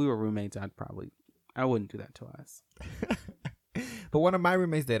 if we were roommates, I wouldn't do that to us. But one of my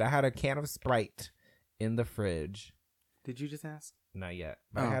roommates did. I had a can of Sprite in the fridge. Did you just ask? Not yet.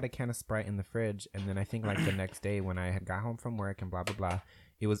 But I had a can of Sprite in the fridge, and then I think like the next day when I had got home from work and blah blah blah,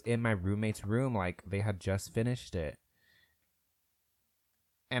 it was in my roommate's room. Like they had just finished it,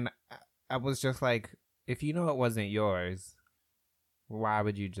 and I was just like, if you know it wasn't yours, why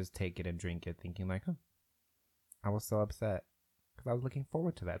would you just take it and drink it, thinking like, huh? I was so upset because I was looking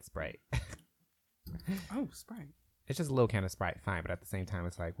forward to that Sprite. Oh, Sprite. It's just a little can of Sprite, fine, but at the same time,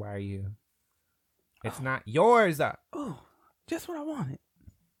 it's like, why are you? It's not yours. Oh, just what I wanted.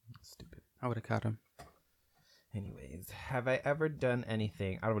 Stupid. I would have cut him. Anyways, have I ever done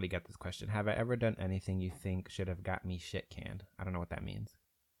anything? I don't really get this question. Have I ever done anything you think should have got me shit canned? I don't know what that means.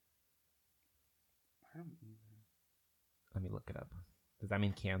 I don't Let me look it up. Does that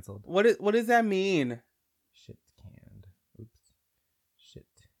mean canceled? What does that mean? Shit canned. Oops. Shit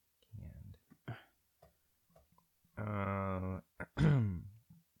canned.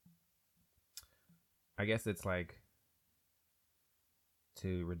 I guess it's like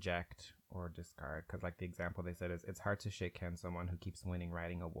to reject or discard, because like the example they said is it's hard to shit can someone who keeps winning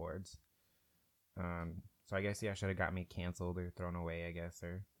writing awards. So I guess should have got me canceled or thrown away, I guess,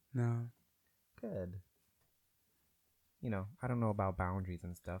 or no. Good. I don't know about boundaries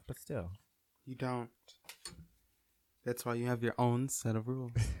and stuff, but still. You don't. That's why you have your own set of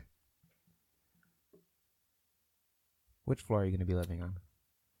rules. Which floor are you going to be living on?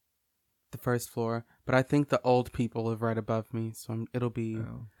 The first floor, but I think the old people live right above me, so it'll be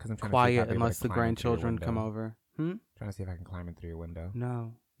quiet unless the grandchildren come over. Trying to see if I can climb in through your window.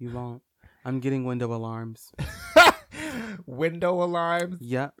 No, you won't. I'm getting window alarms. Window alarms?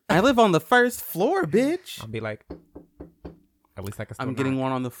 Yep. I live on the first floor, bitch. I'll be like, at least I can still I'm getting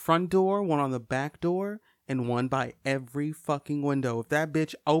one on the front door, one on the back door, and one by every fucking window. If that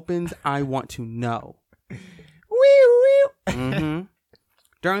bitch opens, I want to know. Mm-hmm.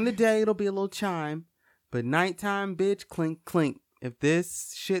 During the day, it'll be a little chime, but nighttime, bitch, clink, clink. If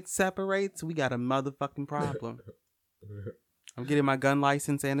this shit separates, we got a motherfucking problem. I'm getting my gun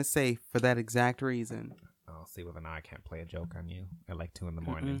license and a safe for that exact reason. I'll see whether or not I can't play a joke on you at like 2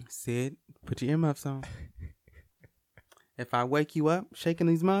 a.m. Sid, put your earmuffs on. If I wake you up shaking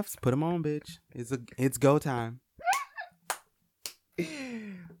these muffs, put them on, bitch. It's go time.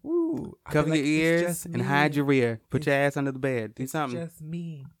 Woo, cover your ears and hide your rear. Put your ass under the bed. Do something. It's just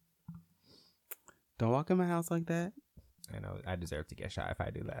me. Don't walk in my house like that. I know. I deserve to get shot if I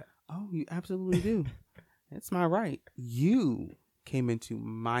do that. Oh, you absolutely do. It's my right. You came into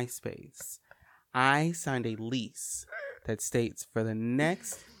my space. I signed a lease that states for the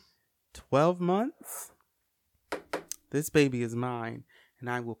next 12 months, this baby is mine, and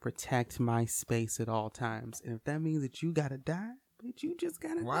I will protect my space at all times. And if that means that you gotta die, bitch, you just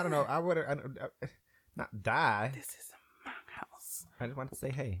gotta die. I don't know. I would not die. This is my house. I just want to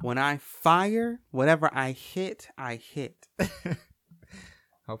say, hey. When I fire, whatever I hit, I hit.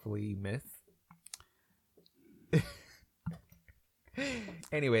 Hopefully you miss.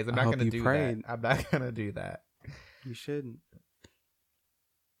 Anyways, I'm not going to do that. I'm not going to do that. You shouldn't.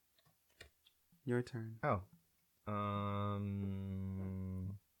 Your turn. Oh.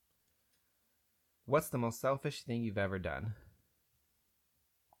 What's the most selfish thing you've ever done?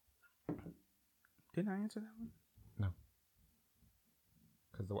 Didn't I answer that one? No.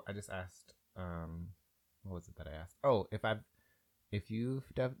 Because I just asked, what was it that I asked? Oh, if I've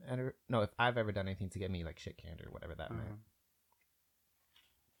ever done anything to get me like shit canned or whatever that meant.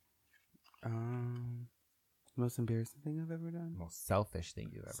 Most embarrassing thing I've ever done? Most selfish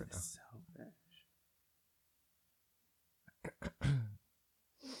thing you've ever done. Selfish.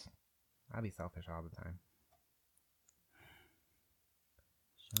 I be selfish all the time.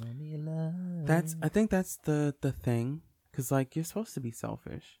 Show me love. I think that's the thing. Because, like, you're supposed to be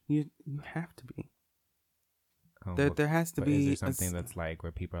selfish. You have to be. Oh, there has to be... Is there something that's like,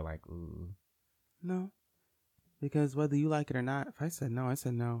 where people are like, ooh? No. Because whether you like it or not, if I said no, I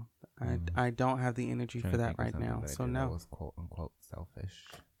said no. I don't have the energy for that right now. So no. That was quote unquote selfish.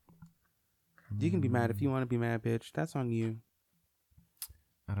 You can be mad if you want to be mad, bitch. That's on you.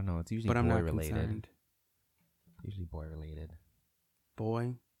 I don't know. It's usually boy related. Concerned. Usually boy related.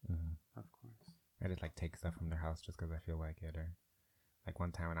 Boy? Mm-hmm. Of course. I just like take stuff from their house just because I feel like it. Or like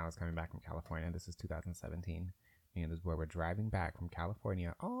one time when I was coming back from California, this is 2017. Me and this boy were driving back from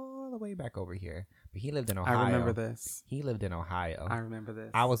California all the way back over here. But he lived in Ohio. I remember this. He lived in Ohio. I remember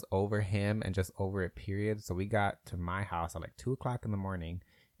this. I was over him and just over it, period. So we got to my house at like 2 o'clock in the morning,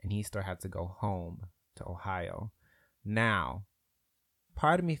 and he still had to go home to Ohio. Now,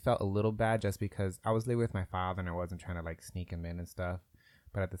 part of me felt a little bad just because I was living with my father and I wasn't trying to like sneak him in and stuff.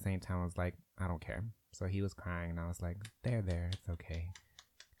 But at the same time, I was like, I don't care. So he was crying and I was like, there, it's okay.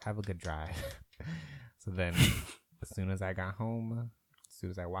 Have a good drive. So then as soon as I got home, as soon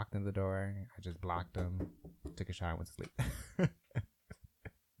as I walked in the door, I just blocked him, took a shower, and went to sleep.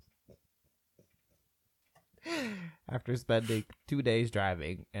 After spending 2 days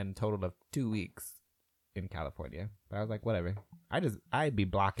driving and a total of 2 weeks in California. But I was like, whatever. I'd be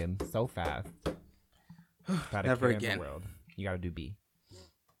blocking so fast. Never again. In the world. You gotta do B.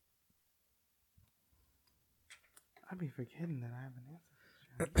 I'd be forgetting that I have an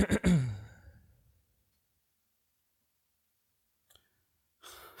answer.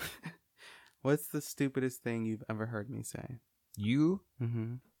 What's the stupidest thing you've ever heard me say? You?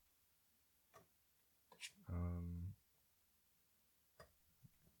 Mm-hmm.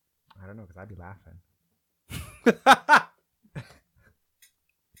 I don't know, because I'd be laughing.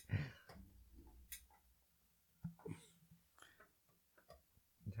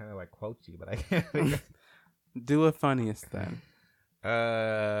 emoji, but I can't. Do a funniest then.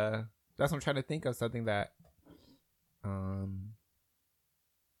 That's what I'm trying to think of, something that I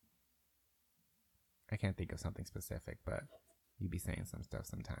can't think of something specific, but you be saying some stuff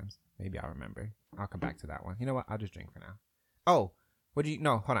sometimes. Maybe I'll remember. I'll come back to that one. You know what? I'll just drink for now. Oh,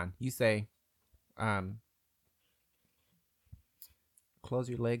 hold on. You say close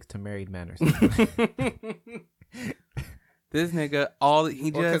your legs to married men or something. This nigga,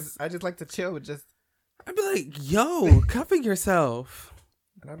 I just like to chill with just. I'd be like, yo, cover yourself.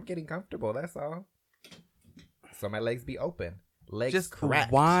 And I'm getting comfortable, that's all. So my legs be open. Legs just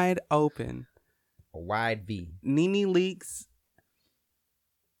cracked. Wide open. A wide V. Nene Leaks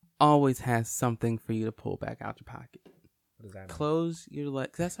always has something for you to pull back out your pocket. What does that mean? Close your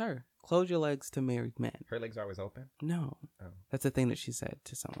legs. That's her. Close your legs to married men. Her legs are always open? No. Oh. That's a thing that she said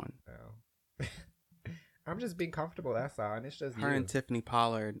to someone. Oh. I'm just being comfortable, that's all. And it's just her and Tiffany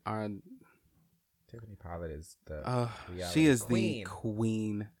Pollard are... Tiffany Pollard is the she is queen. The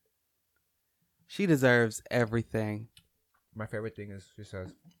queen. She deserves everything. My favorite thing is she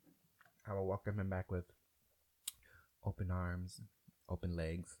says, I will welcome him back with open arms, open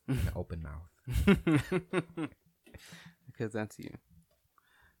legs, and an open mouth. Because that's you.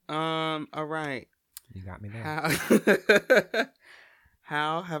 All right. You got me there.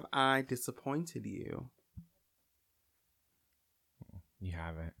 How have I disappointed you? You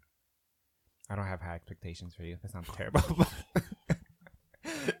haven't. I don't have high expectations for you. That sounds terrible.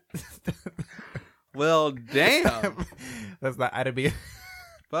 Well, damn. That's not. I'd be.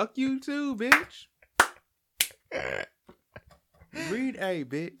 Fuck you too, bitch. Read A,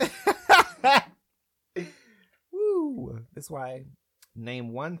 bitch. Woo. That's why.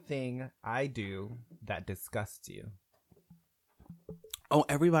 Name one thing I do that disgusts you. Oh,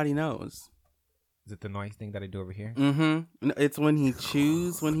 everybody knows. Is it the noise thing that I do over here? Mm-hmm. No, it's when he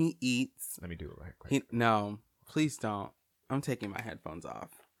chews, when he eats. Let me do it right quick. No, please don't. I'm taking my headphones off.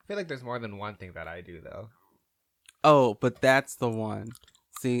 I feel like there's more than one thing that I do, though. Oh, but that's the one.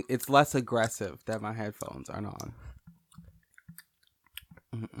 See, it's less aggressive that my headphones aren't on.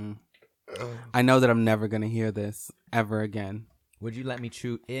 Mm-mm. I know that I'm never going to hear this ever again. Would you let me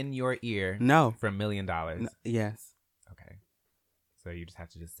chew in your ear? No. For $1 million? No, yes. Okay. So you just have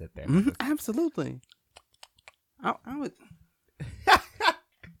to just sit there. Mm-hmm, absolutely. I would.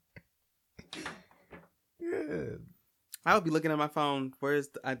 Good. I would be looking at my phone. Where's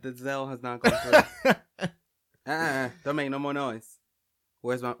the Zelle has not gone through. Don't make no more noise.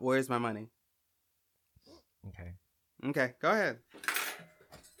 Where's my money? Okay, go ahead.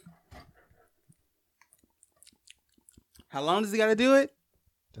 How long does he got to do it?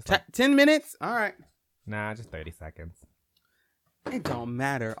 Just 10 minutes? All right. Nah, just 30 seconds. It don't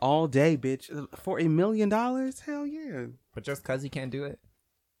matter. All day, bitch. For $1 million? Hell yeah. But just because you can't do it,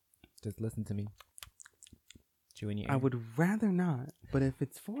 just listen to me. Chew in your ear. I would rather not. But if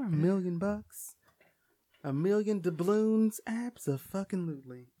it's for $1 million, $1 million doubloons,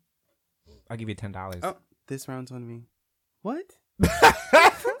 abso-fucking-lutely. I'll give you $10. Oh, this round's on me. What?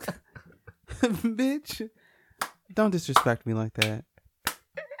 Bitch. Don't disrespect me like that.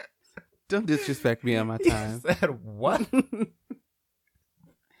 Don't disrespect me on my time. You said what?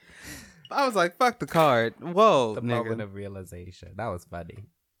 I was like, fuck the card. Whoa, the nigga. moment of realization. That was funny.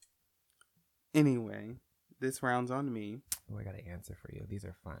 Anyway, this round's on me. Oh, I got an answer for you. These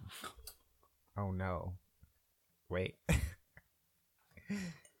are fun. Oh, no. Wait.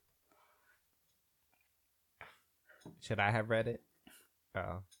 Should I have read it?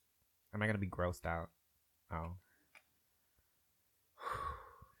 Oh. Am I going to be grossed out? Oh.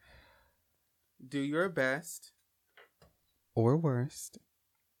 Do your best or worst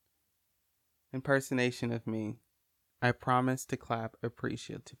impersonation of me. I promise to clap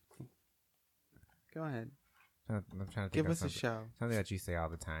appreciatively. Go ahead. I'm trying to think Give of us a show. Something that you say all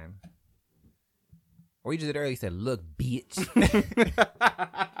the time. Or you just did earlier, you said, look, bitch.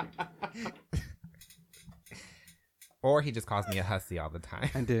 Or he just calls me a hussy all the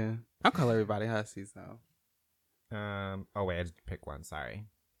time. I do. I'll call everybody hussies, though. Oh, wait, I just picked one. Sorry.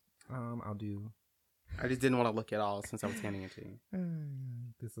 I'll do... I just didn't want to look at all since I was handing it to you.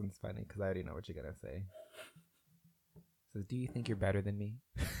 This one's funny because I already know what you're going to say. So, do you think you're better than me?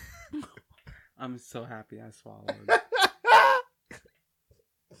 I'm so happy I swallowed.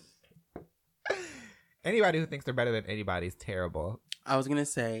 Anybody who thinks they're better than anybody is terrible. I was going to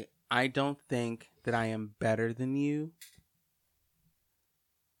say, I don't think that I am better than you.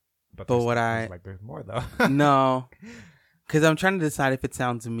 But what there's more, though. No. Because I'm trying to decide if it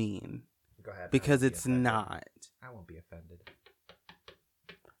sounds mean. Go ahead. Because it's not. I won't be offended.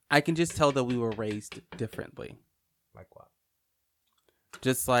 I can just tell that we were raised differently. Like what?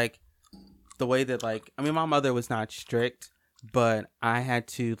 Just like the way that, like, I mean, my mother was not strict, but I had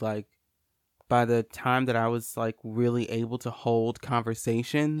to, like, by the time that I was, like, really able to hold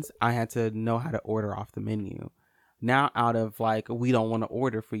conversations, I had to know how to order off the menu. Now, out of, like, we don't want to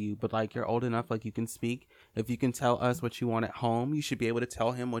order for you, but, like, you're old enough, like, you can speak. If you can tell us what you want at home, you should be able to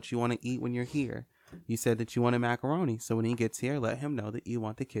tell him what you want to eat when you're here. You said that you wanted macaroni, so when he gets here, let him know that you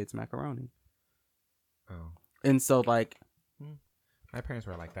want the kids macaroni. Oh. And so, like... My parents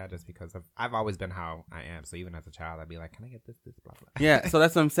were like that just because I've always been how I am. So even as a child, I'd be like, can I get this, blah, blah. Yeah, so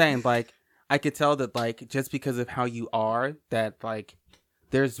that's what I'm saying. Like, I could tell that, like, just because of how you are, that, like,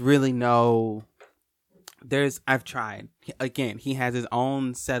 there's really no... I've tried. Again, he has his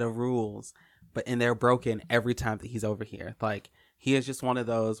own set of rules, and they're broken every time that he's over here. Like, he is just one of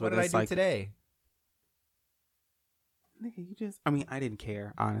those where what did I do like, today? Nigga, I didn't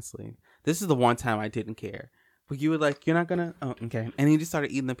care, honestly. This is the one time I didn't care. But you were like, you're not gonna... Oh, okay. And he just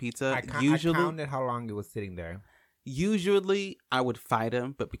started eating the pizza. I counted how long it was sitting there. Usually, I would fight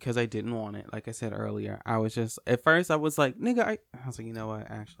him, but because I didn't want it, like I said earlier, I was just... At first, I was like, nigga, I was like, you know what?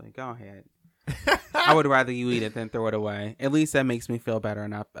 Actually, go ahead. I would rather you eat it than throw it away. At least that makes me feel better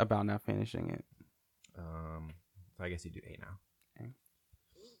about not finishing it. So I guess you do 8 now. Okay.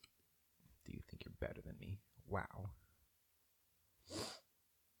 Do you think you're better than me? Wow.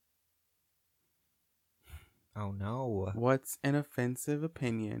 Oh no. What's an offensive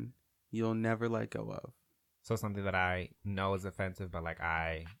opinion you'll never let go of? So something that I know is offensive, but like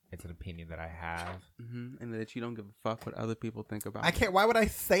it's an opinion that I have. Mm-hmm. And that you don't give a fuck what other people think about I can't, why would I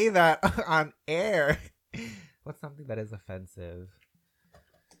say that on air? What's something that is offensive?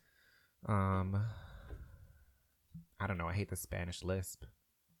 I don't know. I hate the Spanish lisp.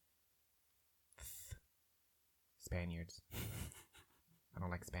 Spaniards. I don't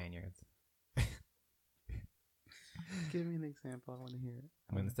like Spaniards. Give me an example. I want to hear it.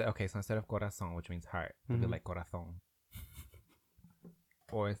 So instead of corazón, which means heart, it'll be like corazón.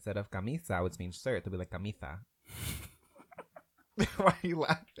 Or instead of camisa, which means shirt, it'll be like camisa. Why are you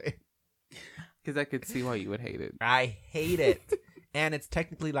laughing? Because I could see why you would hate it. I hate it. And it's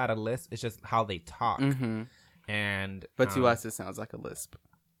technically not a lisp. It's just how they talk. Mm-hmm. But to us, it sounds like a lisp.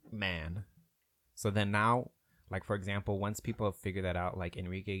 Man. So then now, like, for example, once people have figured that out, like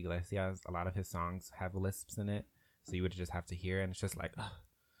Enrique Iglesias, a lot of his songs have lisps in it. So you would just have to hear it, and it's just like, oh,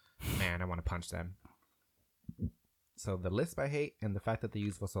 man, I want to punch them. So the lisp I hate, and the fact that they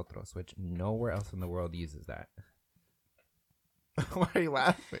use vosotros, which nowhere else in the world uses that. Why are you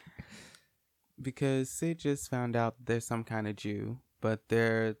laughing? Because Sid just found out there's some kind of Jew, but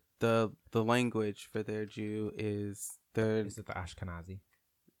the language for their Jew is Is it the Ashkenazi?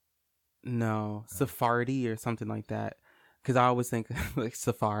 No, Sephardi or something like that. Because I always think like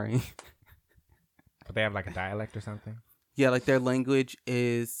Safari. But they have like a dialect or something? Yeah, like their language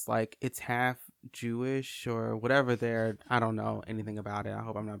is like, it's half Jewish or whatever I don't know anything about it. I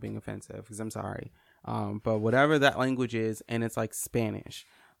hope I'm not being offensive because I'm sorry. But whatever that language is, and it's like Spanish.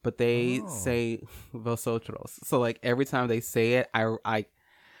 But they say vosotros. So like every time they say it, I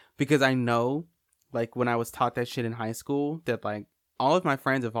because I know, like when I was taught that shit in high school, that like all of my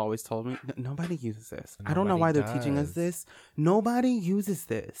friends have always told me, nobody uses this. I don't know why they're teaching us this. Nobody uses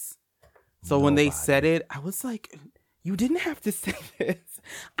this. So when they said it, I was like, you didn't have to say this.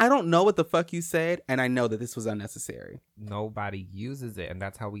 I don't know what the fuck you said, and I know that this was unnecessary. Nobody uses it, and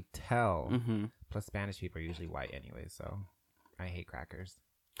that's how we tell. Mm-hmm. Plus, Spanish people are usually white anyway, so I hate crackers.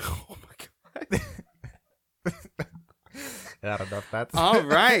 Oh my god. I don't know if that's... All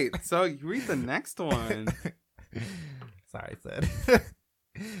right, so you read the next one. Sorry, Sid.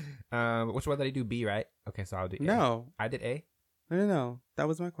 Which one did I do? B, right? Okay, so I'll do A. No. I did A? No. That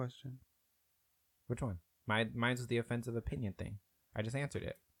was my question. Which one? Mine's was the offensive opinion thing. I just answered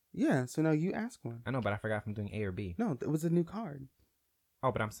it. Yeah, so now you ask one. I know, but I forgot if I'm doing A or B. No, it was a new card. Oh,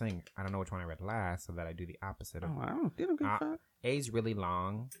 but I'm saying I don't know which one I read last, so that I do the opposite of... Oh, I don't give a fuck. A's really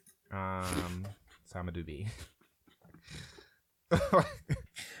long, so I'm gonna do B.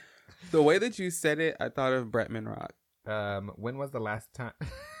 The way that you said it, I thought of Bretman Rock. When was the last time...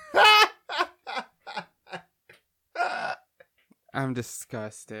 I'm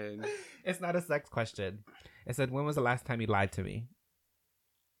disgusted. It's not a sex question. It said, when was the last time you lied to me?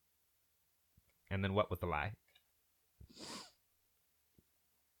 And then what was the lie?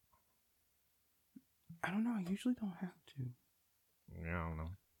 I don't know. I usually don't have to. I don't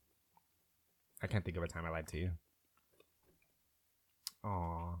know. I can't think of a time I lied to you.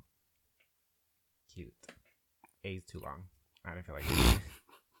 Aw. Cute. A's too long. I didn't feel like it.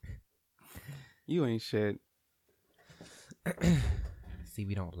 You ain't shit. See,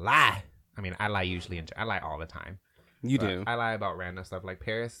 we don't lie. I mean, I lie usually. I lie all the time. You do. I lie about random stuff. Like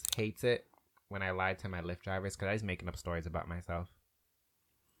Paris hates it. when I lied to my Lyft drivers because I was making up stories about myself.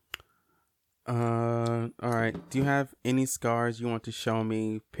 All right. Do you have any scars you want to show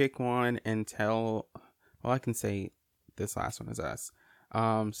me? Pick one and tell. Well, I can say this last one is us.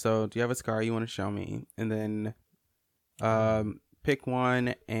 So do you have a scar you want to show me? And then, pick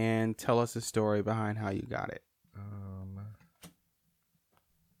one and tell us the story behind how you got it.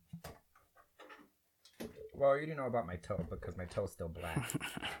 Well, you know about my toe because my toe's still black.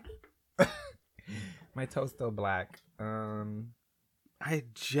 My toe's still black. I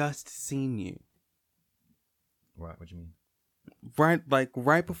had just seen you. What do you mean?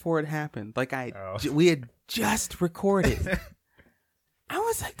 Right before it happened. We had just recorded. I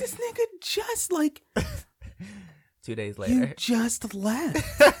was like, this nigga just 2 days later. You just left.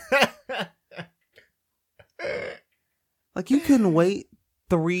 You couldn't wait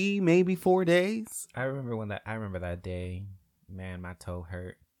 3, maybe 4 days. I remember that day. Man, my toe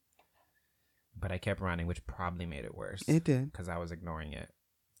hurt. But I kept running, which probably made it worse. It did. Because I was ignoring it.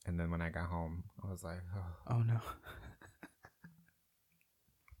 And then when I got home, I was like, oh no.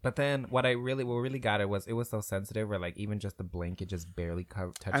 But then what really got it was so sensitive where even just the blink, it just barely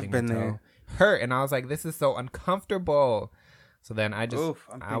touching my toe. There. Hurt. And I was like, this is so uncomfortable. So then I just,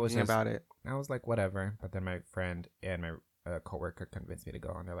 about it. I was like, whatever. But then my friend and my coworker convinced me to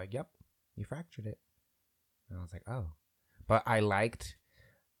go. And they're like, yep, you fractured it. And I was like, oh. But I liked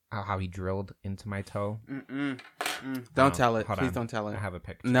how he drilled into my toe. Don't tell it. Please don't tell it. I have a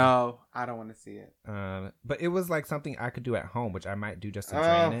picture. No, I don't want to see it. But it was something I could do at home, which I might do just to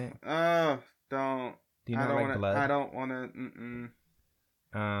train it. Don't. Do you not like blood? I don't want to.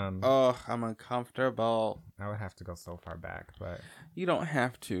 I'm uncomfortable. I would have to go so far back, but you don't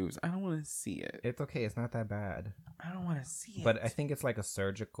have to. I don't want to see it. It's okay. It's not that bad. I don't want to see it. But I think it's like a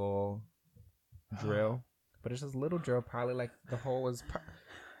surgical drill. But it's just a little drill. Probably the hole was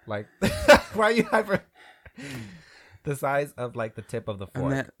why you hyper? The size of the tip of the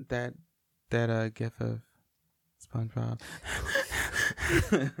fork. And that gif of SpongeBob.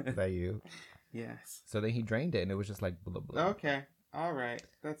 Is that you? Yes. So then he drained it, and it was just blah blah. Okay. All right.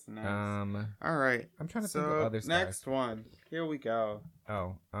 That's nice. All right. I'm trying to think of other stuff. Next one. Here we go.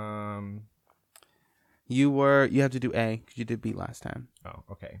 Oh. You have to do A because you did B last time. Oh,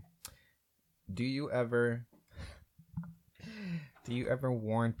 okay. Do you ever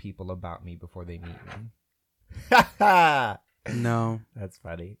warn people about me before they meet me? No. That's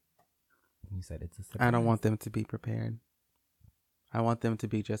funny. You said it's a surprise. I don't want them to be prepared. I want them to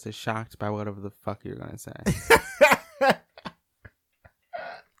be just as shocked by whatever the fuck you're going to say.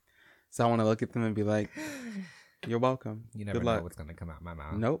 So I want to look at them and be like, you're welcome. You never Good know luck. what's going to come out my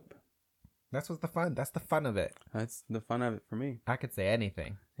mouth. Nope. That's the fun of it. That's the fun of it for me. I could say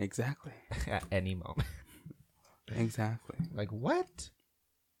anything. Exactly. At any moment. Exactly. What?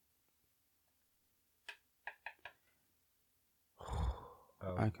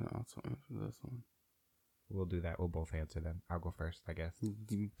 Oh. I can also answer this one. We'll do that. We'll both answer then. I'll go first, I guess.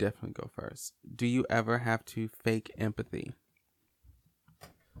 You definitely go first. Do you ever have to fake empathy?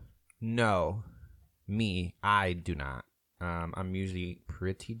 No. Me, I do not. I'm usually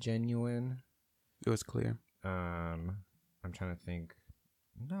pretty genuine. It was clear. I'm trying to think.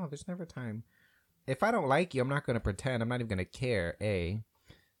 No, there's never time. If I don't like you, I'm not going to pretend. I'm not even going to care,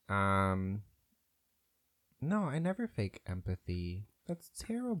 No, I never fake empathy. That's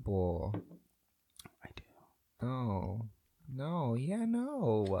terrible. I do. Oh. No. Yeah,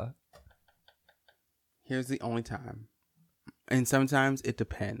 no. Here's the only time. And sometimes it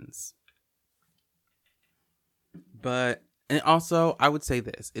depends. And also, I would say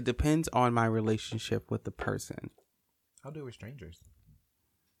this. It depends on my relationship with the person. I'll do it with strangers.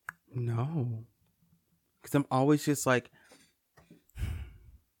 No. Because I'm always just like...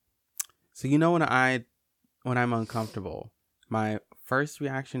 So when I'm uncomfortable, my first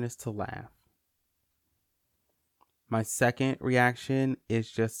reaction is to laugh. My second reaction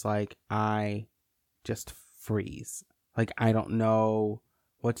is just I just freeze. I don't know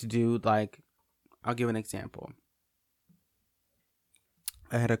what to do. I'll give an example.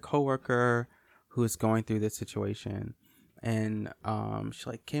 I had a coworker who was going through this situation, and she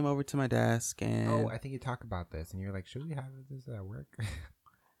came over to my desk and... Oh, I think you talked about this, and you're like, should we have this at work?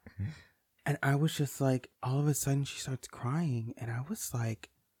 And I was just all of a sudden she starts crying, and I was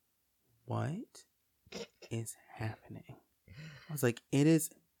like, what is happening? I was like,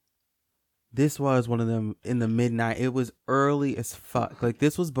 this was one of them in the midnight. It was early as fuck.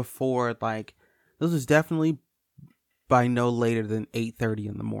 This was before, this was definitely by no later than 8:30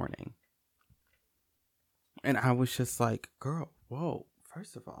 in the morning. And I was just like, girl, whoa,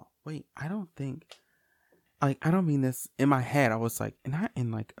 first of all, wait, I don't think. like, I don't mean this in my head. I was like, not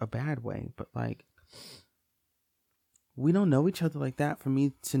in like a bad way, but like, we don't know each other like that for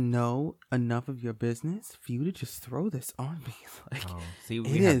me to know enough of your business for you to just throw this on me. Like, see,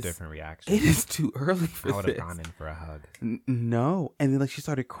 we have different reactions. It is too early for this. I would have gone in for a hug. No. And then like she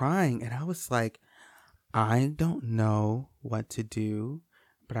started crying and I was like, I don't know what to do,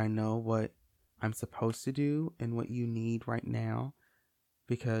 but I know what I'm supposed to do and what you need right now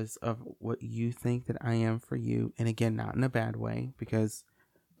because of what you think that I am for you. And again, not in a bad way because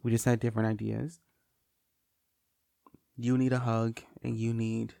we just had different ideas. You need a hug and you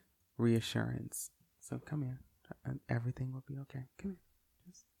need reassurance. So come here. And everything will be okay. Come here.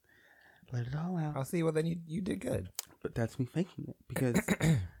 Just let it all out. I'll see. Well, then you did good. But that's me faking it because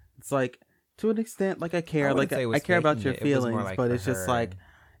it's like, to an extent, like I care. Like I care about your feelings, like but it's just like,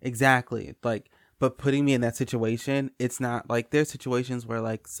 exactly. Like, but putting me in that situation, it's not like there's situations where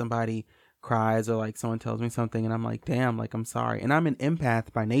like somebody cries or like someone tells me something and I'm like, damn, like I'm sorry. And I'm an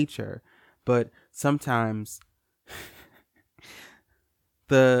empath by nature. But sometimes...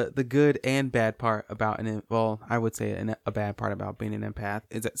 The good and bad part about I would say a bad part about being an empath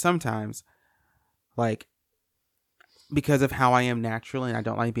is that sometimes, like, because of how I am naturally and I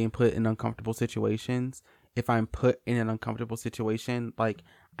don't like being put in uncomfortable situations, if I'm put in an uncomfortable situation, like,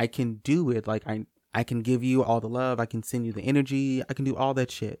 I can do it. Like, I can give you all the love. I can send you the energy. I can do all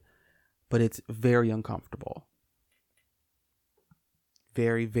that shit. But it's very uncomfortable.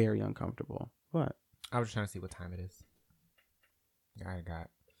 Very, very uncomfortable. What? I was trying to see what time it is. I got.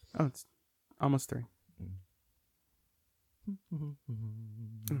 Oh, it's almost 3.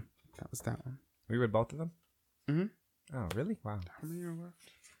 That was that one. We read both of them? Mm-hmm. Oh, really? Wow. How many are left?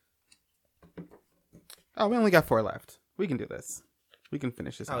 Oh, we only got 4 left. We can do this. We can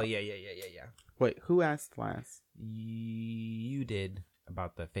finish this. Oh, out. yeah. Wait, who asked last? You did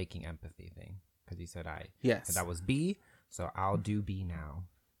about the faking empathy thing. Because you said Yes. That was B, so I'll do B now.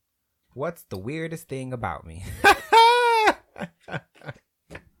 What's the weirdest thing about me?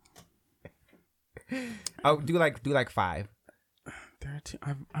 Oh, do like 5. There are 2.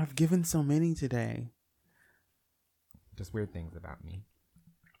 I've given so many today. Just weird things about me.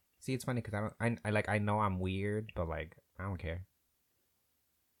 See, it's funny because I know I'm weird, but like I don't care.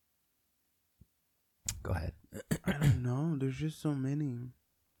 Go ahead. I don't know. There's just so many.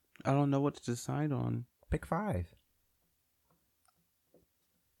 I don't know what to decide on. Pick 5.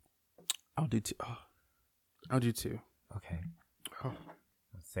 I'll do 2. Oh, I'll do 2. Okay. Oh.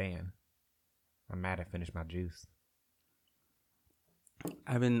 I'm saying. I'm mad I finished my juice.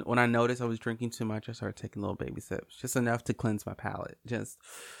 When I noticed I was drinking too much, I started taking little baby sips. Just enough to cleanse my palate. Just,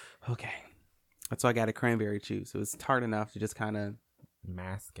 okay. That's why I got a cranberry juice. It was tart enough to just kind of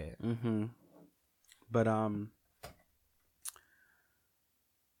mask it. Mm-hmm. But,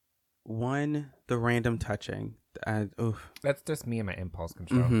 the random touching. That's just me and my impulse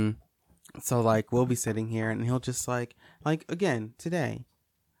control. Mm-hmm. So, like, we'll be sitting here and he'll just like, again, today,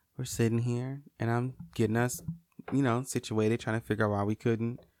 we're sitting here and I'm getting us, situated, trying to figure out why we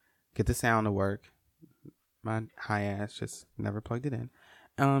couldn't get the sound to work. My high ass just never plugged it in.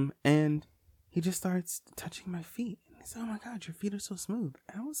 And he just starts touching my feet. And he said, oh my God, your feet are so smooth.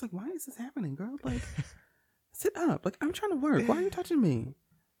 And I was like, why is this happening, girl? Like, sit up. Like, I'm trying to work. Why are you touching me?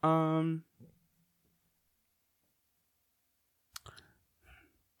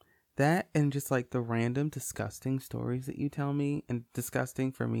 That and just like the random disgusting stories that you tell me, and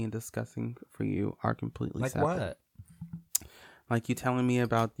disgusting for me and disgusting for you are completely like separate. What? Like you telling me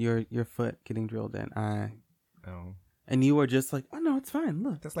about your foot getting drilled in. Oh. And you were just like, oh no, it's fine.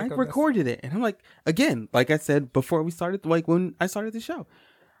 Look, like I recorded it. And I'm like, again, like I said before we started, like when I started the show,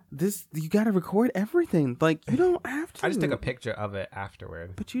 you got to record everything. Like you don't have to. I just took a picture of it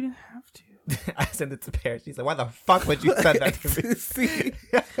afterward. But you didn't have to. I sent it to Paris. She's like, why the fuck would you send that to me? See?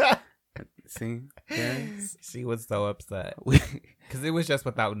 Yes. She was so upset. Because it was just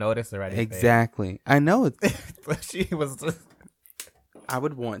without notice or anything. Exactly. I know it. She was just... I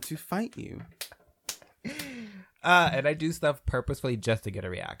would want to fight you. And I do stuff purposefully just to get a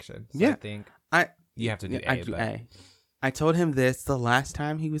reaction. So yeah. I think you have to do I do A. I told him this the last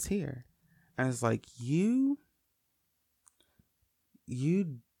time he was here. I was like, you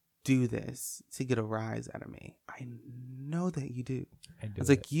do this to get a rise out of me. I know that you do. I was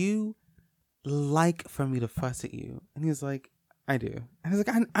like, you like for me to fuss at you. And he was like, I do. And I was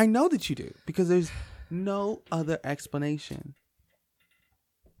like, I know that you do. Because there's no other explanation.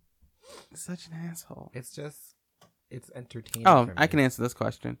 Such an asshole. It's entertaining. Oh, for me. I can answer this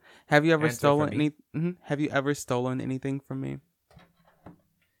question. Have you ever stolen Have you ever stolen anything from me?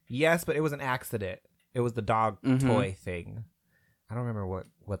 Yes, but it was an accident. It was the dog toy thing. I don't remember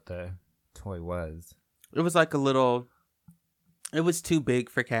what the toy was. It was like a little. It was too big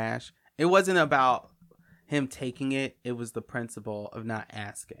for cash. It wasn't about him taking it. It was the principle of not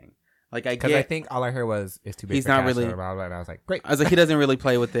asking. Like because I think all I heard was it's too big. He's for not cash, really. Blah, blah, blah, and I was like, great. I was like, he doesn't really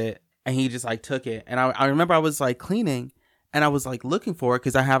play with it, and he just like took it. And I remember I was like cleaning, and I was like looking for it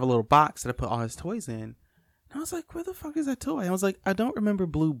because I have a little box that I put all his toys in. And I was like, where the fuck is that toy? I was like, I don't remember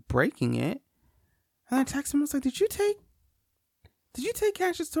Blue breaking it. And I texted him. I was like, did you take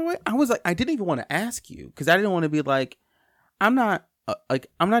Cash's toy? I was like, I didn't even want to ask you because I didn't want to be like, I'm not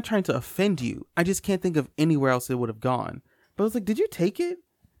trying to offend you. I just can't think of anywhere else it would have gone. But I was like, did you take it?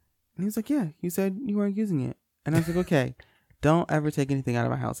 And he was like, yeah. You said you weren't using it. And I was like, okay, don't ever take anything out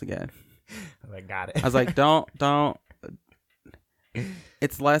of my house again. I got it. I was like, don't.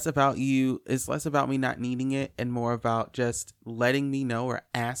 It's less about you. It's less about me not needing it and more about just letting me know or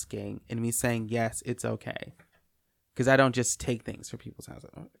asking and me saying, yes, it's okay. Because I don't just take things from people's houses.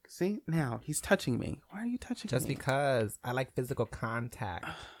 See, now he's touching me. Why are you touching me? Just because I like physical contact.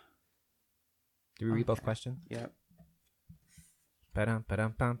 Do we read both questions? Yep. Ba-dum,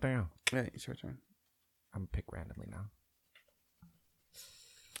 ba-dum, bum, bum. Yeah, it's your turn. I'm gonna pick randomly now.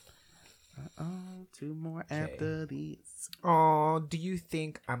 Two more after these. Oh, do you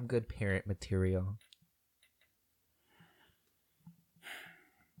think I'm good parent material?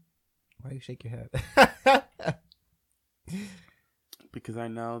 Why do you shake your head? Because I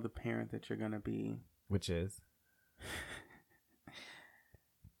know the parent that you're gonna be. Which is?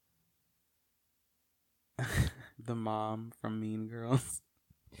 The mom from Mean Girls.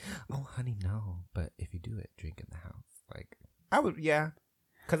 Oh, honey, no. But if you do it, drink in the house. Like, I would, yeah.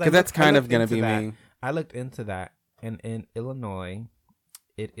 Because that's kind of going to be me. I looked into that. And in Illinois,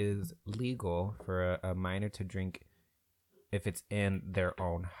 it is legal for a minor to drink if it's in their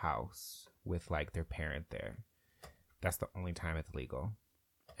own house with, like, their parent there. That's the only time it's legal.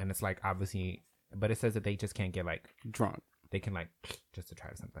 And it's, like, obviously, but it says that they just can't get, like, drunk. They can, like, just to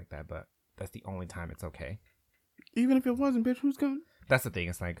try something like that. But that's the only time it's okay. Even if it wasn't, bitch, who's going? That's the thing.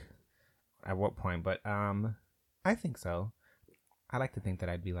 It's like, at what point? But I think so. I like to think that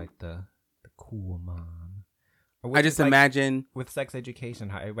I'd be like the cool mom. I just imagine with sex education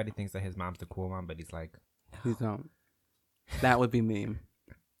how everybody thinks that his mom's the cool mom, but he's like, no. Please don't. That would be me.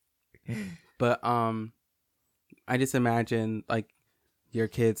 But I just imagine like your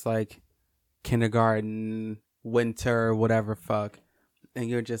kids like kindergarten, winter, whatever fuck, and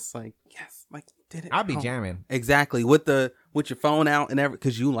you're just like, yes, like did it. I'll be jamming. Exactly. With your phone out and everything,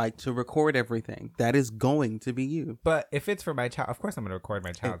 because you like to record everything. That is going to be you. But if it's for my child, of course I'm going to record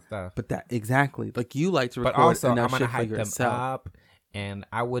my child's stuff. But that, exactly. Like you like to record. But also, enough I'm going to shit for hype them yourself. up. And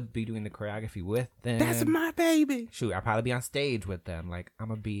I would be doing the choreography with them. That's my baby. Shoot, I'll probably be on stage with them. Like, I'm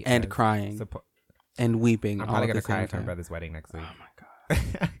going to be. And crying. And weeping. I'm probably going to cry at my brother's wedding next week. Oh my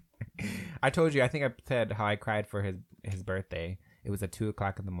God. I told you, I think I said how I cried for his birthday. It was at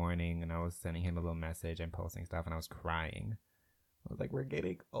 2:00 in the morning, and I was sending him a little message and posting stuff, and I was crying. I was like, we're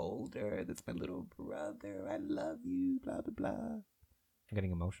getting older. That's my little brother. I love you. Blah, blah, blah. I'm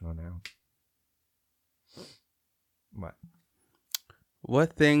getting emotional now. What?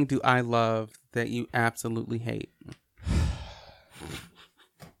 What thing do I love that you absolutely hate?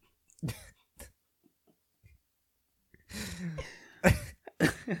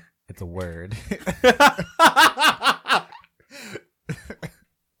 It's a word.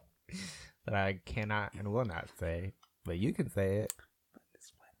 That I cannot and will not say, but you can say it.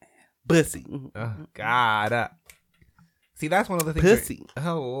 Pussy. Oh, God. See, that's one of the things. Pussy.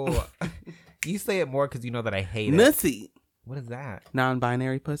 Oh, you say it more because you know that I hate Nussy. it. What is that?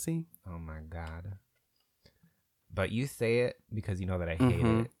 Non-binary pussy. Oh my God. But you say it because you know that I hate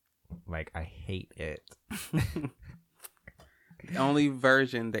it. Like, I hate it. The only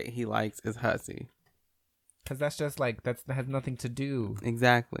version that he likes is hussy. Because that's just like, that has nothing to do.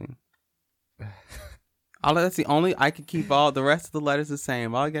 Exactly. That's the only, I can keep all the rest of the letters the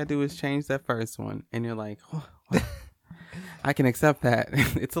same. All I gotta do is change that first one. And you're like, oh, I can accept that.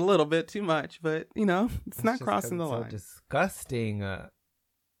 It's a little bit too much, but you know, it's not crossing the line. So disgusting. I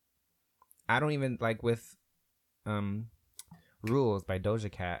don't even like with Rules by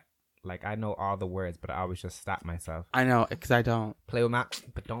Doja Cat. Like, I know all the words, but I always just stop myself. I know, because I don't. Play with my,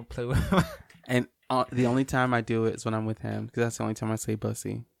 but don't play with my. And the only time I do it is when I'm with him, because that's the only time I say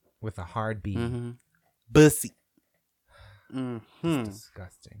bussy. With a hard B. Bussy. It's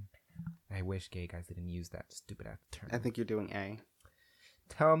disgusting. I wish gay guys didn't use that stupid ass term. I think you're doing A.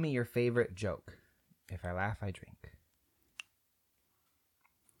 Tell me your favorite joke. If I laugh, I drink.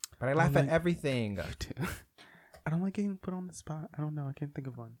 But I laugh at everything. You too. I don't like getting put on the spot. I don't know. I can't think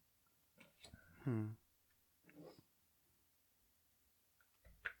of one.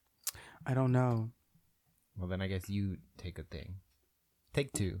 I don't know. Well, then I guess you take a thing.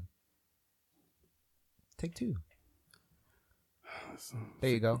 Take two. Take two.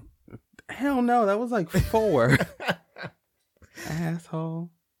 There you go. Hell no, that was like 4. Asshole.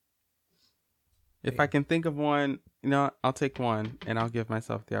 If I can think of one, I'll take one, and I'll give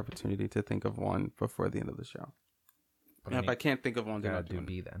myself the opportunity to think of one before the end of the show. And if I can't think of one, then I'll do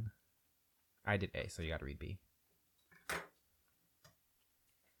B then. I did A, so you got to read B.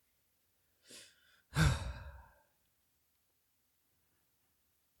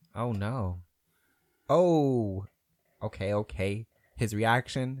 Oh no. Oh. Okay. His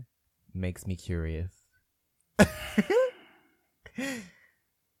reaction makes me curious. I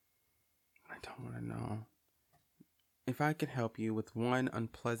don't want to know. If I could help you with one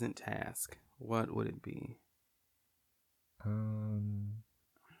unpleasant task, what would it be?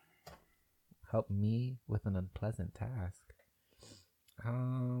 Help me with an unpleasant task.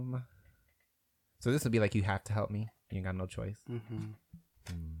 So this would be like you have to help me. You ain't got no choice. Mm-hmm.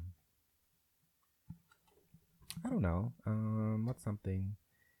 I don't know. What's something?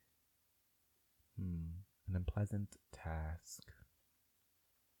 An unpleasant task.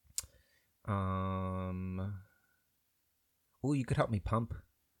 Oh, you could help me pump.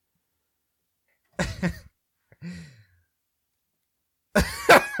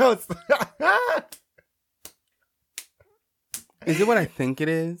 Is it what I think it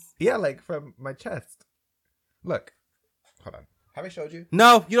is? Yeah, like from my chest. Look. Hold on. Have I showed you?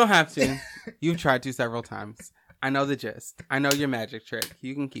 No, you don't have to. You've tried to several times. I know the gist. I know your magic trick.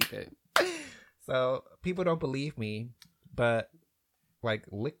 You can keep it. So, people don't believe me, but like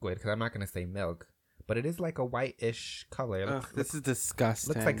liquid, because I'm not going to say milk, but it is like a whitish color. This is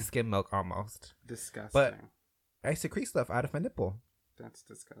disgusting. Looks like skim milk almost. Disgusting. But I secrete stuff out of my nipple. That's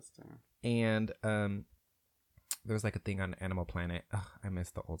disgusting. And there was like a thing on Animal Planet. Ugh, I miss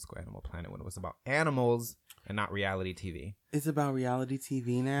the old school Animal Planet when it was about animals and not reality TV. It's about reality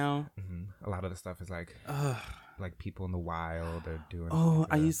TV now. Mm-hmm. A lot of the stuff is like people in the wild or doing. Oh,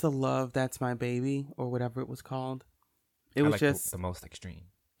 I used to love That's My Baby or whatever it was called. It was just the most extreme.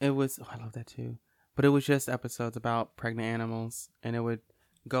 It was. I love that too. But it was just episodes about pregnant animals, and it would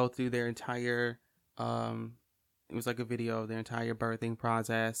go through their entire. It was like a video of their entire birthing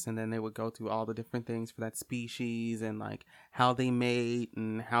process, and then they would go through all the different things for that species and like how they mate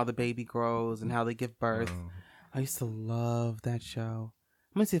and how the baby grows and how they give birth. Oh. I used to love that show.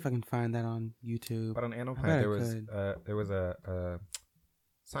 I'm gonna see if I can find that on YouTube. But on Animal Planet, there was a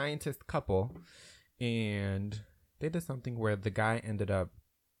scientist couple, and they did something where the guy ended up.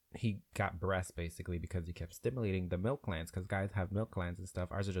 He got breasts basically because he kept stimulating the milk glands, because guys have milk glands and stuff.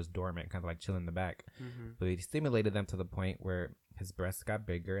 Ours are just dormant, kind of like chilling in the back. Mm-hmm. But he stimulated them to the point where his breasts got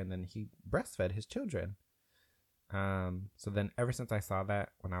bigger, and then he breastfed his children. So then ever since I saw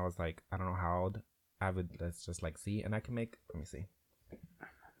that when I was like, I don't know how old, let's just like see, and I can make, let me see.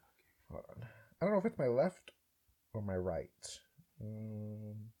 Hold on. I don't know if it's my left or my right.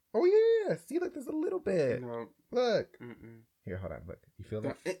 Oh yeah, see, look, there's a little bit. No. Look. Mm-mm. Here, hold on. Look, you feel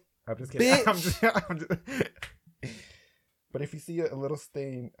that? I'm just kidding. I'm just... But if you see a little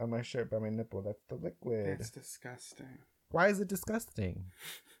stain on my shirt by my nipple, that's the liquid. That's disgusting. Why is it disgusting?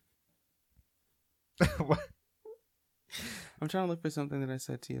 What? I'm trying to look for something that I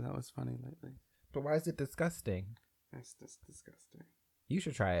said to you that was funny lately. But why is it disgusting? That's just disgusting. You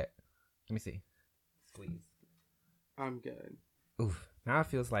should try it. Let me see. Squeeze. I'm good. Oof. Now it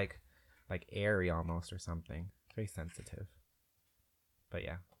feels like airy almost or something. Very sensitive. But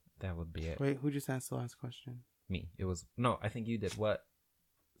yeah, that would be it. Wait, who just asked the last question? Me. It was... No, I think you did. What?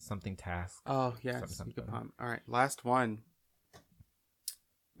 Something task. Oh, yes. Something. You could pump. All right, last one.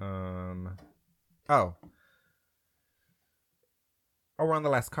 Oh, we're on the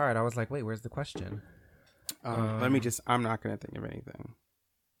last card. I was like, wait, where's the question? Let me just... I'm not going to think of anything.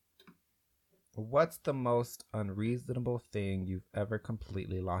 What's the most unreasonable thing you've ever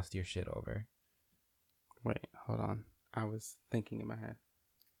completely lost your shit over? Wait, hold on. I was thinking in my head.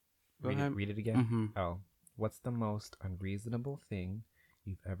 Read it again? Mm-hmm. Oh. What's the most unreasonable thing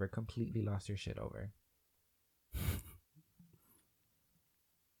you've ever completely lost your shit over?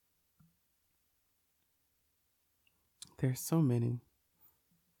 There's so many.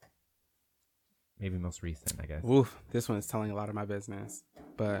 Maybe most recent, I guess. Oof, this one is telling a lot of my business.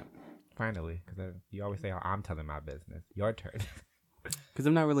 But finally, because you always say, I'm telling my business. Your turn. Because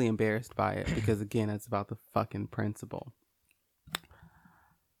I'm not really embarrassed by it. Because, again, it's about the fucking principle.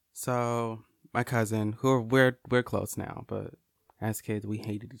 So, my cousin, we're close now, but as kids, we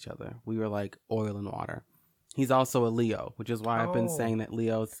hated each other. We were like oil and water. He's also a Leo, which is why I've been saying that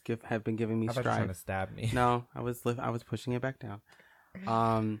Leos have been giving me strife. I thought you were trying to stab me. No, I was pushing it back down.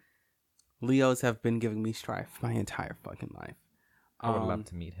 Leos have been giving me strife my entire fucking life. I would love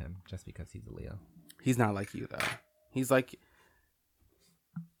to meet him just because he's a Leo. He's not like you, though. He's like...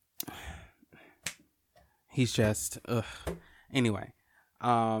 He's just... Ugh. Anyway.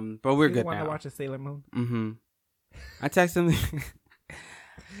 But we're good now. You want to watch a Sailor Moon? Mm-hmm. I texted him...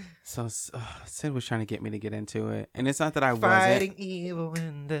 So Sid was trying to get me to get into it. And it's not that I Fighting wasn't. evil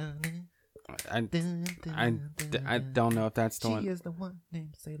and I don't know if that's the one. She is the one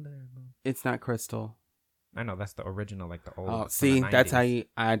named Sailor Moon. It's not Crystal. I know, that's the original, like the old. Oh, see, that's how you...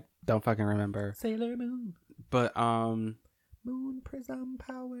 I don't fucking remember. Sailor Moon. But, Moon Prism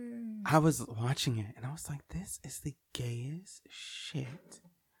Power. I was watching it, and I was like, this is the gayest shit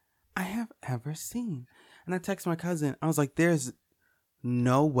I have ever seen. And I texted my cousin. I was like, there's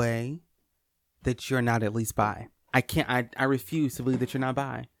no way that you're not at least bi. I refuse to believe that you're not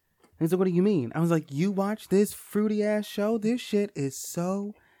bi. And he's like, what do you mean? I was like, you watch this fruity ass show? This shit is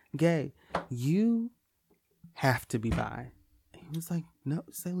so gay. You have to be bi. And he was like, no,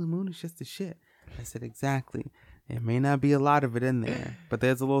 Sailor Moon is just the shit. I said, exactly. It may not be a lot of it in there, but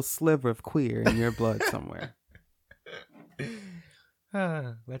there's a little sliver of queer in your blood somewhere.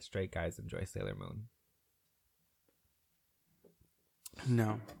 Let straight guys enjoy Sailor Moon.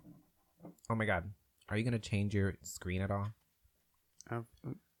 No. Oh my god. Are you going to change your screen at all?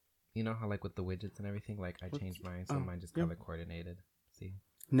 You know how like with the widgets and everything, like I changed mine, so mine just color coordinated. See?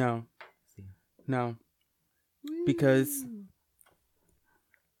 No. See? No. Because,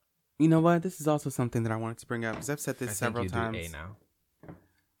 you know what? This is also something that I wanted to bring up, because I've said this several times. Do A now.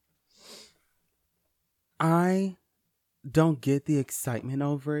 I don't get the excitement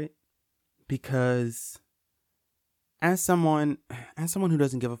over it, because as someone who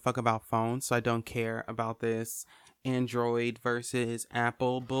doesn't give a fuck about phones, so I don't care about this Android versus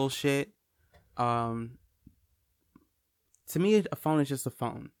Apple bullshit. To me, a phone is just a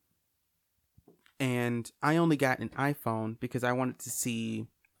phone. And I only got an iPhone because I wanted to see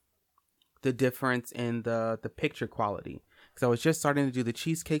the difference in the picture quality. Because I was just starting to do the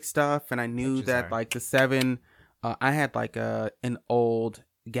cheesecake stuff, and I knew that like the 7, I had like an old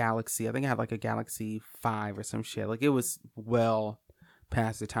Galaxy. I think I had like a Galaxy 5 or some shit. Like it was well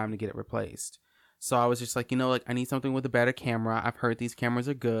past the time to get it replaced. So I was just like, you know, like I need something with a better camera. I've heard these cameras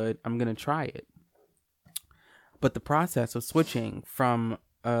are good. I'm going to try it. But the process of switching from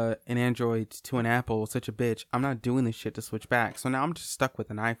an Android to an Apple was such a bitch. I'm not doing this shit to switch back. So now I'm just stuck with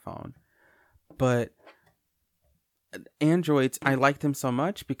an iPhone. But Androids, I liked them so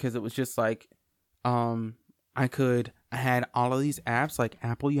much because it was just like, I had all of these apps. Like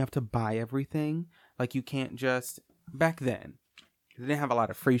Apple, you have to buy everything. Like you can't just, back then, they didn't have a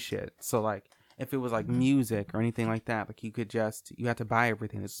lot of free shit. So like, if it was like music or anything like that, like you had to buy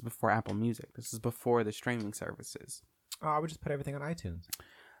everything. This is before Apple Music. This is before the streaming services. Oh, I would just put everything on iTunes.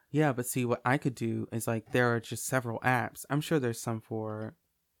 Yeah, but see, what I could do is like, there are just several apps. I'm sure there's some for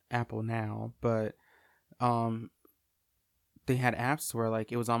Apple now, but they had apps where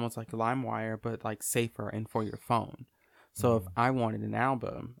like it was almost like LimeWire, but like safer and for your phone. So if I wanted an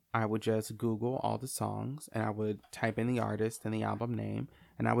album, I would just Google all the songs, and I would type in the artist and the album name,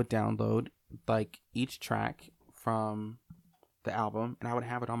 and I would download like each track from the album, and I would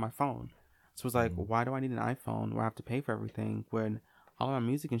have it on my phone. So it was like, why do I need an iPhone where I have to pay for everything when all of my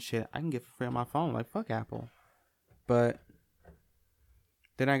music and shit I can get for free on my phone? Like, fuck Apple. But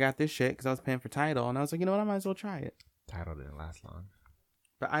then I got this shit because I was paying for Tidal, and I was like, you know what, I might as well try it. Tidal didn't last long.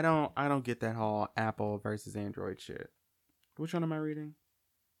 But I don't get that whole Apple versus Android shit. Which one am I reading?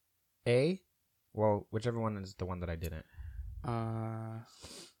 A? Well, whichever one is the one that I didn't. How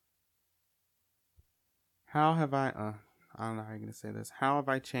have I don't know how you're gonna say this. How have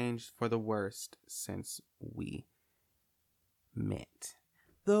I changed for the worst since we met?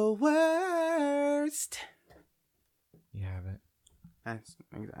 The worst. You have it. That's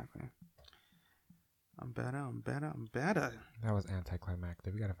exactly. I'm better. That was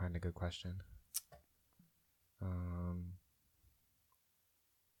anticlimactic. We gotta find a good question.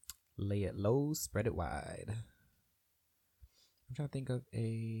 Lay it low, spread it wide. I'm trying to think of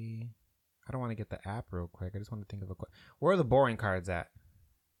a... I don't want to get the app real quick. I just want to think of a... Where are the boring cards at?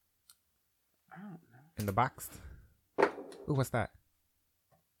 I don't know. In the box? Ooh, what's that?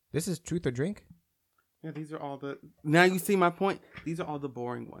 This is Truth or Drink? Yeah, these are all the... Now you see my point. These are all the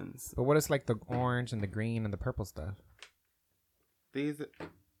boring ones. But what is like the orange and the green and the purple stuff? These...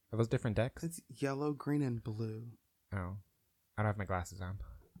 Are those different decks? It's yellow, green, and blue. Oh. I don't have my glasses on.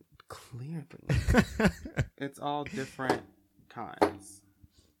 Clearly. It's all different kinds.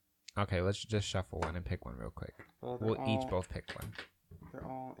 Okay, let's just shuffle one and pick one real quick. Well, we'll each both pick one. They're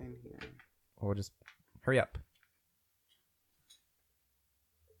all in here. We'll just... Hurry up.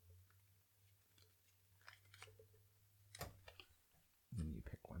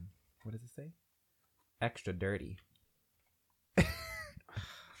 What does it say? Extra dirty.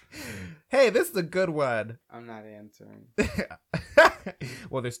 Hey, this is a good one. I'm not answering.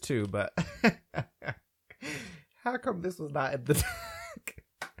 Well, there's two, but how come this was not in the deck?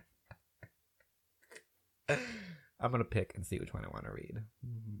 I'm gonna pick and see which one I want to read.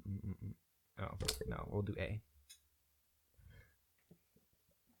 Oh no, we'll do A.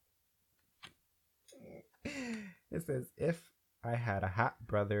 It says, if I had a hot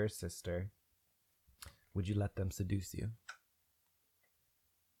brother or sister, would you let them seduce you?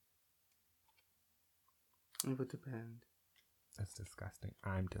 It would depend. That's disgusting.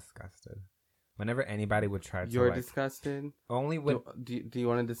 I'm disgusted. Whenever anybody would try to, You're like, disgusted? only when... Do you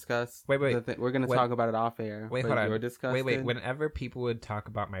want to discuss? Wait. We're going to talk about it off air. Wait, hold on. You're disgusted? Wait. Whenever people would talk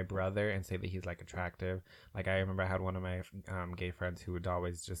about my brother and say that he's, like, attractive, like, I remember I had one of my gay friends who would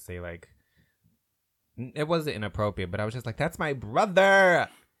always just say, like, it wasn't inappropriate, but I was just like, that's my brother!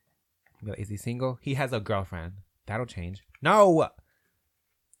 I'd be like, is he single? He has a girlfriend. That'll change. No!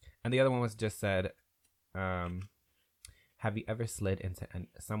 And the other one was just said, have you ever slid into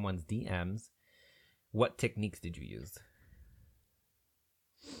someone's DMs? What techniques did you use?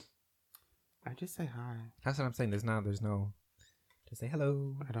 I just say hi. That's what I'm saying. There's no. Just say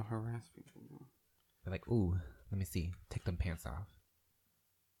hello. I don't harass people. They're like, ooh, let me see. Take them pants off.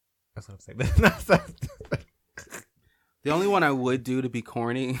 That's what I'm saying. The only one I would do to be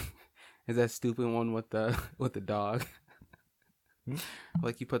corny is that stupid one with the dog.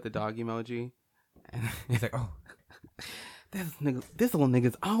 Like you put the dog emoji, and he's like, oh, this little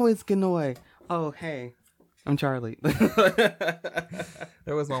nigga's always getting away. Oh, hey, I'm Charlie.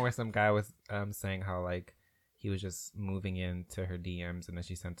 There was one where some guy was saying how, like, he was just moving into her DMs, and then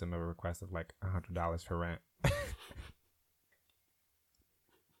she sent him a request of like $100 for rent.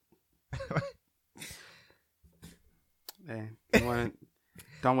 Hey,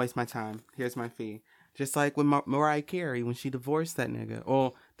 don't waste my time. Here's my fee. Just like with Mariah Carey when she divorced that nigga.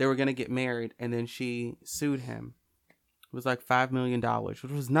 Well, they were gonna get married, and then she sued him. It was like $5 million, which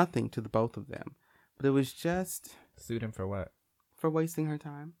was nothing to the both of them. But it was just... Sued him for what? For wasting her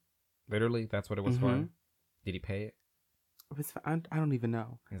time. Literally? That's what it was for? Did he pay it? I don't even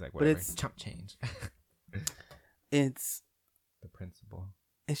know. He's like, whatever. But it's chump change. It's... The principle.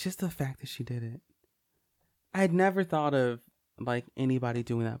 It's just the fact that she did it. I had never thought of, like, anybody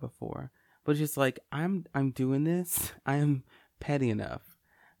doing that before. But it's just like, I'm doing this. I am petty enough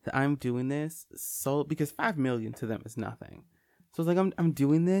that I'm doing this so because $5 million to them is nothing. So it's like I'm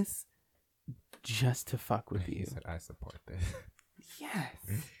doing this just to fuck with you. He said, I support this. Yes.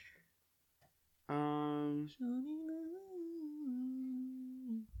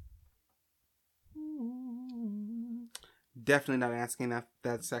 Definitely not asking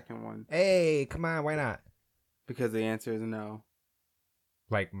that second one. Hey, come on, why not? Because the answer is no.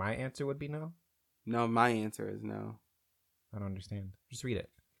 Like, my answer would be no? No, my answer is no. I don't understand. Just read it.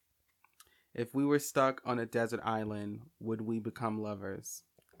 If we were stuck on a desert island, would we become lovers?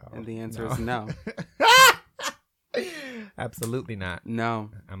 Oh, and the answer is no. Absolutely not. No.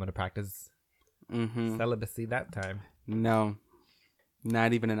 I'm going to practice celibacy that time. No.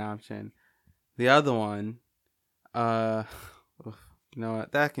 Not even an option. The other one, you know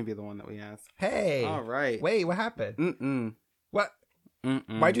what? That can be the one that we ask. Hey. All right. Wait, what happened? What?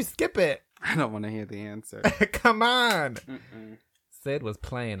 Why'd you skip it? I don't want to hear the answer. Come on. Sid was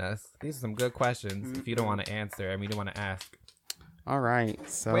playing us. These are some good questions. If you don't want to answer, you don't want to ask. All right.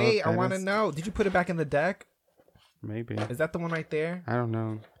 So wait, I want to know. Did you put it back in the deck? Maybe. Is that the one right there? I don't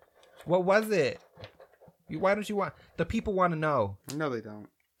know. What was it? Why don't you want... The people want to know. No, they don't.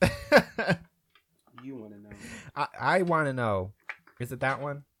 You want to know. I want to know. Is it that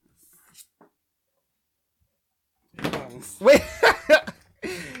one? Yes. Wait.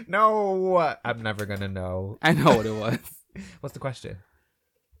 No. I'm never going to know. I know what it was. What's the question?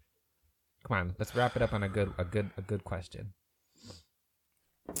 Come on, let's wrap it up on a good question.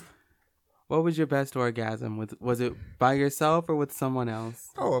 What was your best orgasm? Was it by yourself or with someone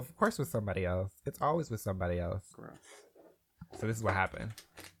else? Oh, of course with somebody else. It's always with somebody else. Gross. So this is what happened.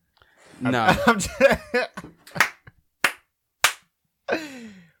 No.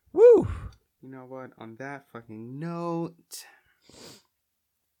 Woo. You know what? On that fucking note,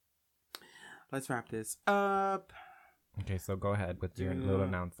 let's wrap this up. Okay, so go ahead with your little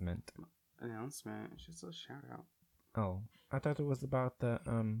announcement. Announcement? It's just a shout out. Oh, I thought it was about the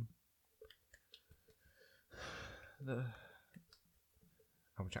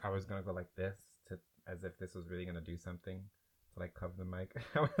I was gonna go like this as if this was really gonna do something to like cover the mic.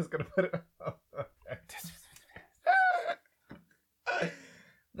 I was gonna put it.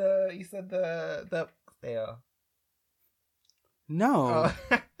 You said the sale. No. Oh.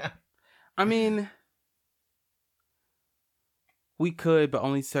 I mean, we could, but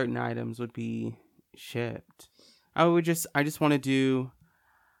only certain items would be shipped. I just want to do.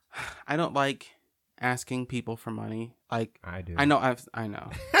 I don't like asking people for money. Like I do. I know.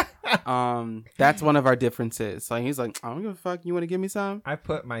 That's one of our differences. Like he's like, I don't give a fuck. You want to give me some? I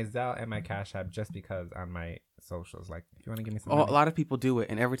put my Zelle and my Cash App just because on my socials. Like, if you want to give me some Oh, money. a lot of people do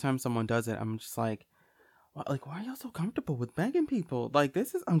it, and every time someone does it, I'm just like, why are y'all so comfortable with begging people? Like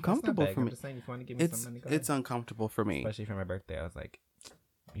this is uncomfortable for me. I'm just saying, if you want to give me some money, go ahead. It's uncomfortable for me, especially for my birthday. I was like,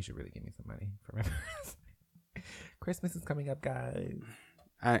 you should really give me some money for my birthday. Christmas is coming up, guys.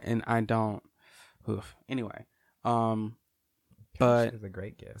 I don't. Oof. Anyway, but it's a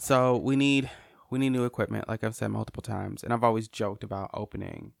great gift. So we need new equipment, like I've said multiple times, and I've always joked about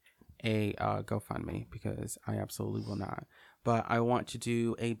opening a GoFundMe because I absolutely will not. But I want to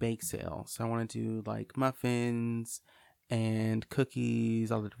do a bake sale, so I want to do like muffins and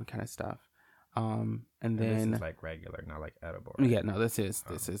cookies, all the different kind of stuff. And then this is like regular, not like edible. Right? Yeah, no, this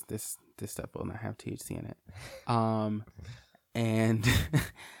stuff will not have THC in it. And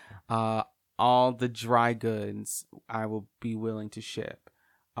all the dry goods I will be willing to ship.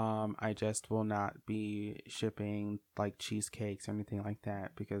 I just will not be shipping like cheesecakes or anything like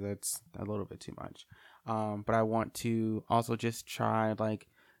that because it's a little bit too much. But I want to also just try like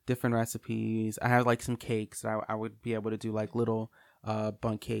different recipes. I have like some cakes that I would be able to do like little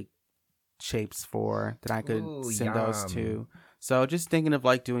bundt cake shapes for that I could send those to. So just thinking of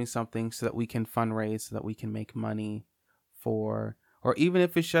like doing something so that we can fundraise, so that we can make money for, or even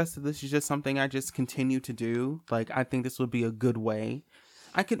if it's just that this is just something I just continue to do. Like I think this would be a good way.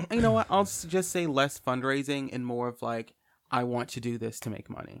 I can, you know what? I'll just say less fundraising and more of like I want to do this to make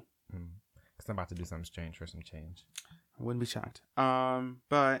money. Because I'm about to do something strange for some change. I wouldn't be shocked.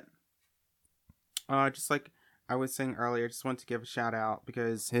 But just like I was saying earlier, just want to give a shout out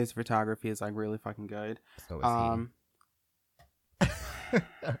because his photography is like really fucking good. So is he.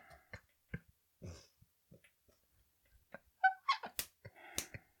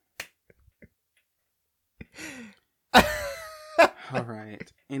 All right.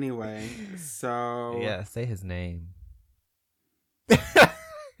 Anyway, so yeah, say his name. His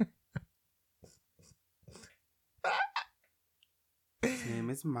name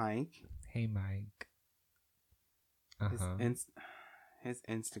is Mike. Hey, Mike. His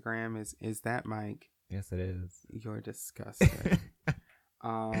Instagram is that Mike. Yes, it is. You're disgusting.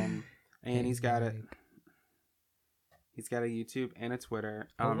 And hey, he's got Mike. he's got a YouTube and a Twitter.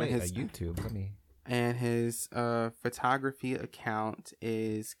 Oh wait, his, a YouTube. Let me. And his photography account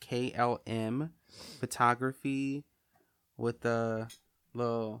is KLM Photography with the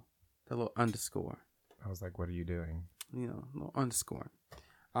little underscore. I was like, what are you doing? You know, little underscore.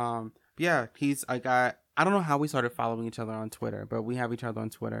 Yeah, he's like I don't know how we started following each other on Twitter, but we have each other on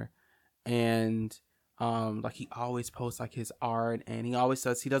Twitter, and like he always posts like his art, and he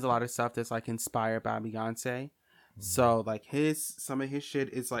does a lot of stuff that's like inspired by Beyonce. So like some of his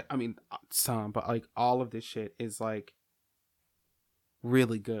shit is like, I mean but like all of this shit is like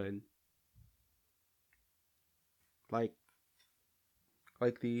really good. Like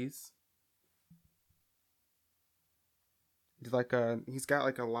these. He's like he's got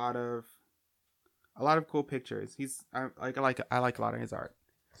like a lot of cool pictures. I like a lot of his art.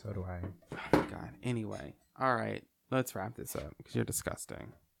 So do I. Oh my God. Anyway, all right, let's wrap this up because you're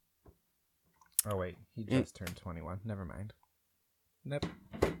disgusting. Oh wait, he just turned 21. Never mind. Nope.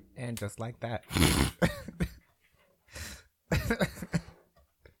 And just like that.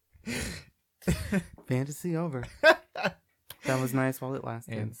 Fantasy over. That was nice while it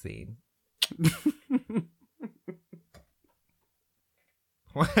lasted. And scene.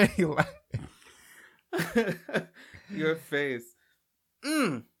 Why are you laughing? Your face.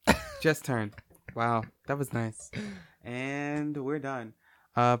 Just turned. Wow, that was nice. And we're done.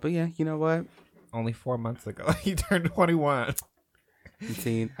 But yeah, you know what? Only 4 months ago, he turned 21.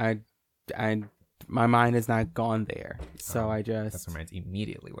 See, my mind has not gone there, so I just. That's where mine's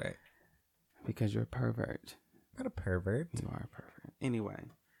immediately went. Because you're a pervert. Not a pervert. You are a pervert. Anyway,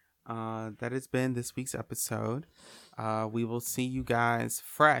 that has been this week's episode. We will see you guys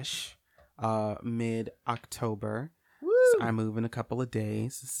fresh mid-October. Woo! So I move in a couple of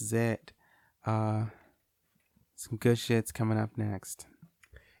days. This is it. Some good shit's coming up next.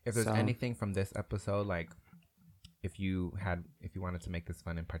 If there's anything from this episode, like if you wanted to make this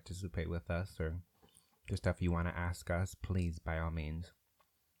fun and participate with us, or there's stuff you want to ask us, please, by all means,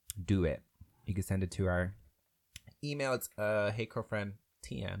 do it. You can send it to our email. It's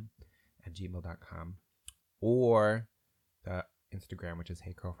heygirlfriendtm@gmail.com, or the Instagram, which is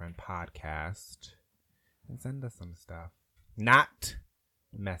heygirlfriendpodcast, and send us some stuff. Not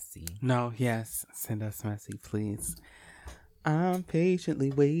messy. No, yes. Send us messy, please. I'm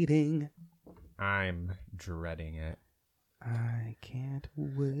patiently waiting. I'm dreading it. I can't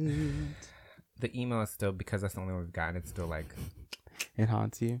wait. The email is still, because that's the only one we've gotten, it's still like... It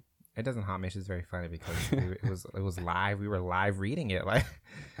haunts you? It doesn't haunt me. It's just very funny because it was live. We were live reading it. Like,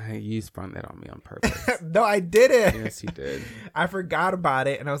 you sprung that on me on purpose. No, I didn't. Yes, you did. I forgot about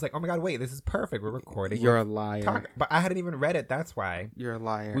it, and I was like, "Oh my god, wait! This is perfect. We're recording." You're a liar. But I hadn't even read it. That's why. You're a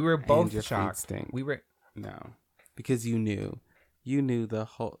liar. We were both your shocked. feet stink. We were no, because you knew the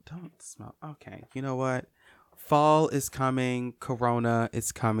whole. Don't smell. Okay, you know what? Fall is coming. Corona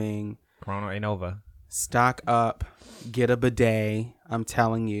is coming. Corona ain't over. Stock up. Get a bidet. I'm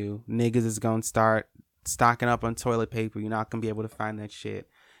telling you, niggas is gonna start stocking up on toilet paper. You're not gonna be able to find that shit.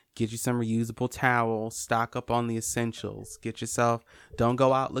 Get you some reusable towels. Stock up on the essentials. Get yourself. Don't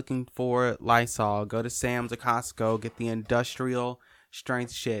go out looking for Lysol. Go to Sam's or Costco. Get the industrial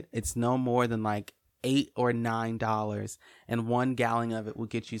strength shit. It's no more than like $8 or $9, and 1 gallon of it will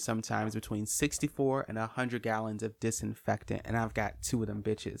get you sometimes between 64 and 100 gallons of disinfectant. And I've got 2 of them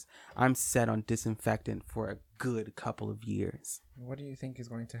bitches. I'm set on disinfectant for a good couple of years. What do you think is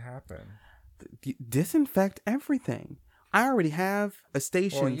going to happen? Disinfect everything. I already have a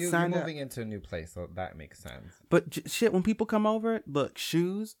station you're signed moving up. into a new place, so that makes sense. But shit, when people come over, look,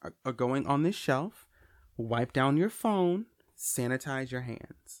 shoes are going on this shelf. Wipe down your phone. Sanitize your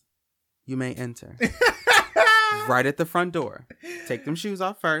hands. You may enter. Right at the front door. Take them shoes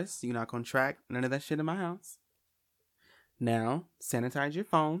off first. You're not going to track none of that shit in my house. Now, sanitize your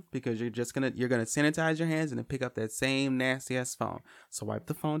phone, because you're gonna sanitize your hands and then pick up that same nasty ass phone. So wipe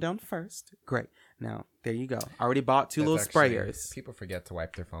the phone down first. Great. Now, there you go. I already bought 2 little sprayers. People forget to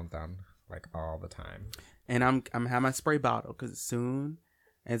wipe their phones down like all the time. And I'm have my spray bottle, because as soon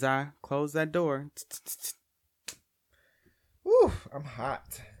as I close that door, woo, I'm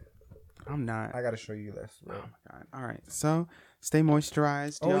hot. I'm not. I gotta show you this. Oh my god. All right. So stay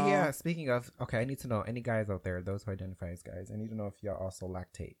moisturized. Oh y'all. yeah. Speaking of, okay, I need to know, any guys out there, those who identify as guys, I need to know if y'all also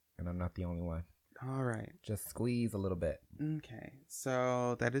lactate, and I'm not the only one. All right. Just squeeze a little bit. Okay.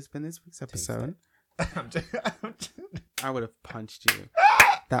 So that has been this week's episode. I'm just... I would have punched you.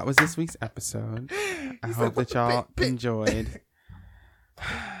 That was this week's episode. I hope that y'all enjoyed.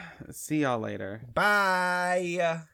 See y'all later. Bye.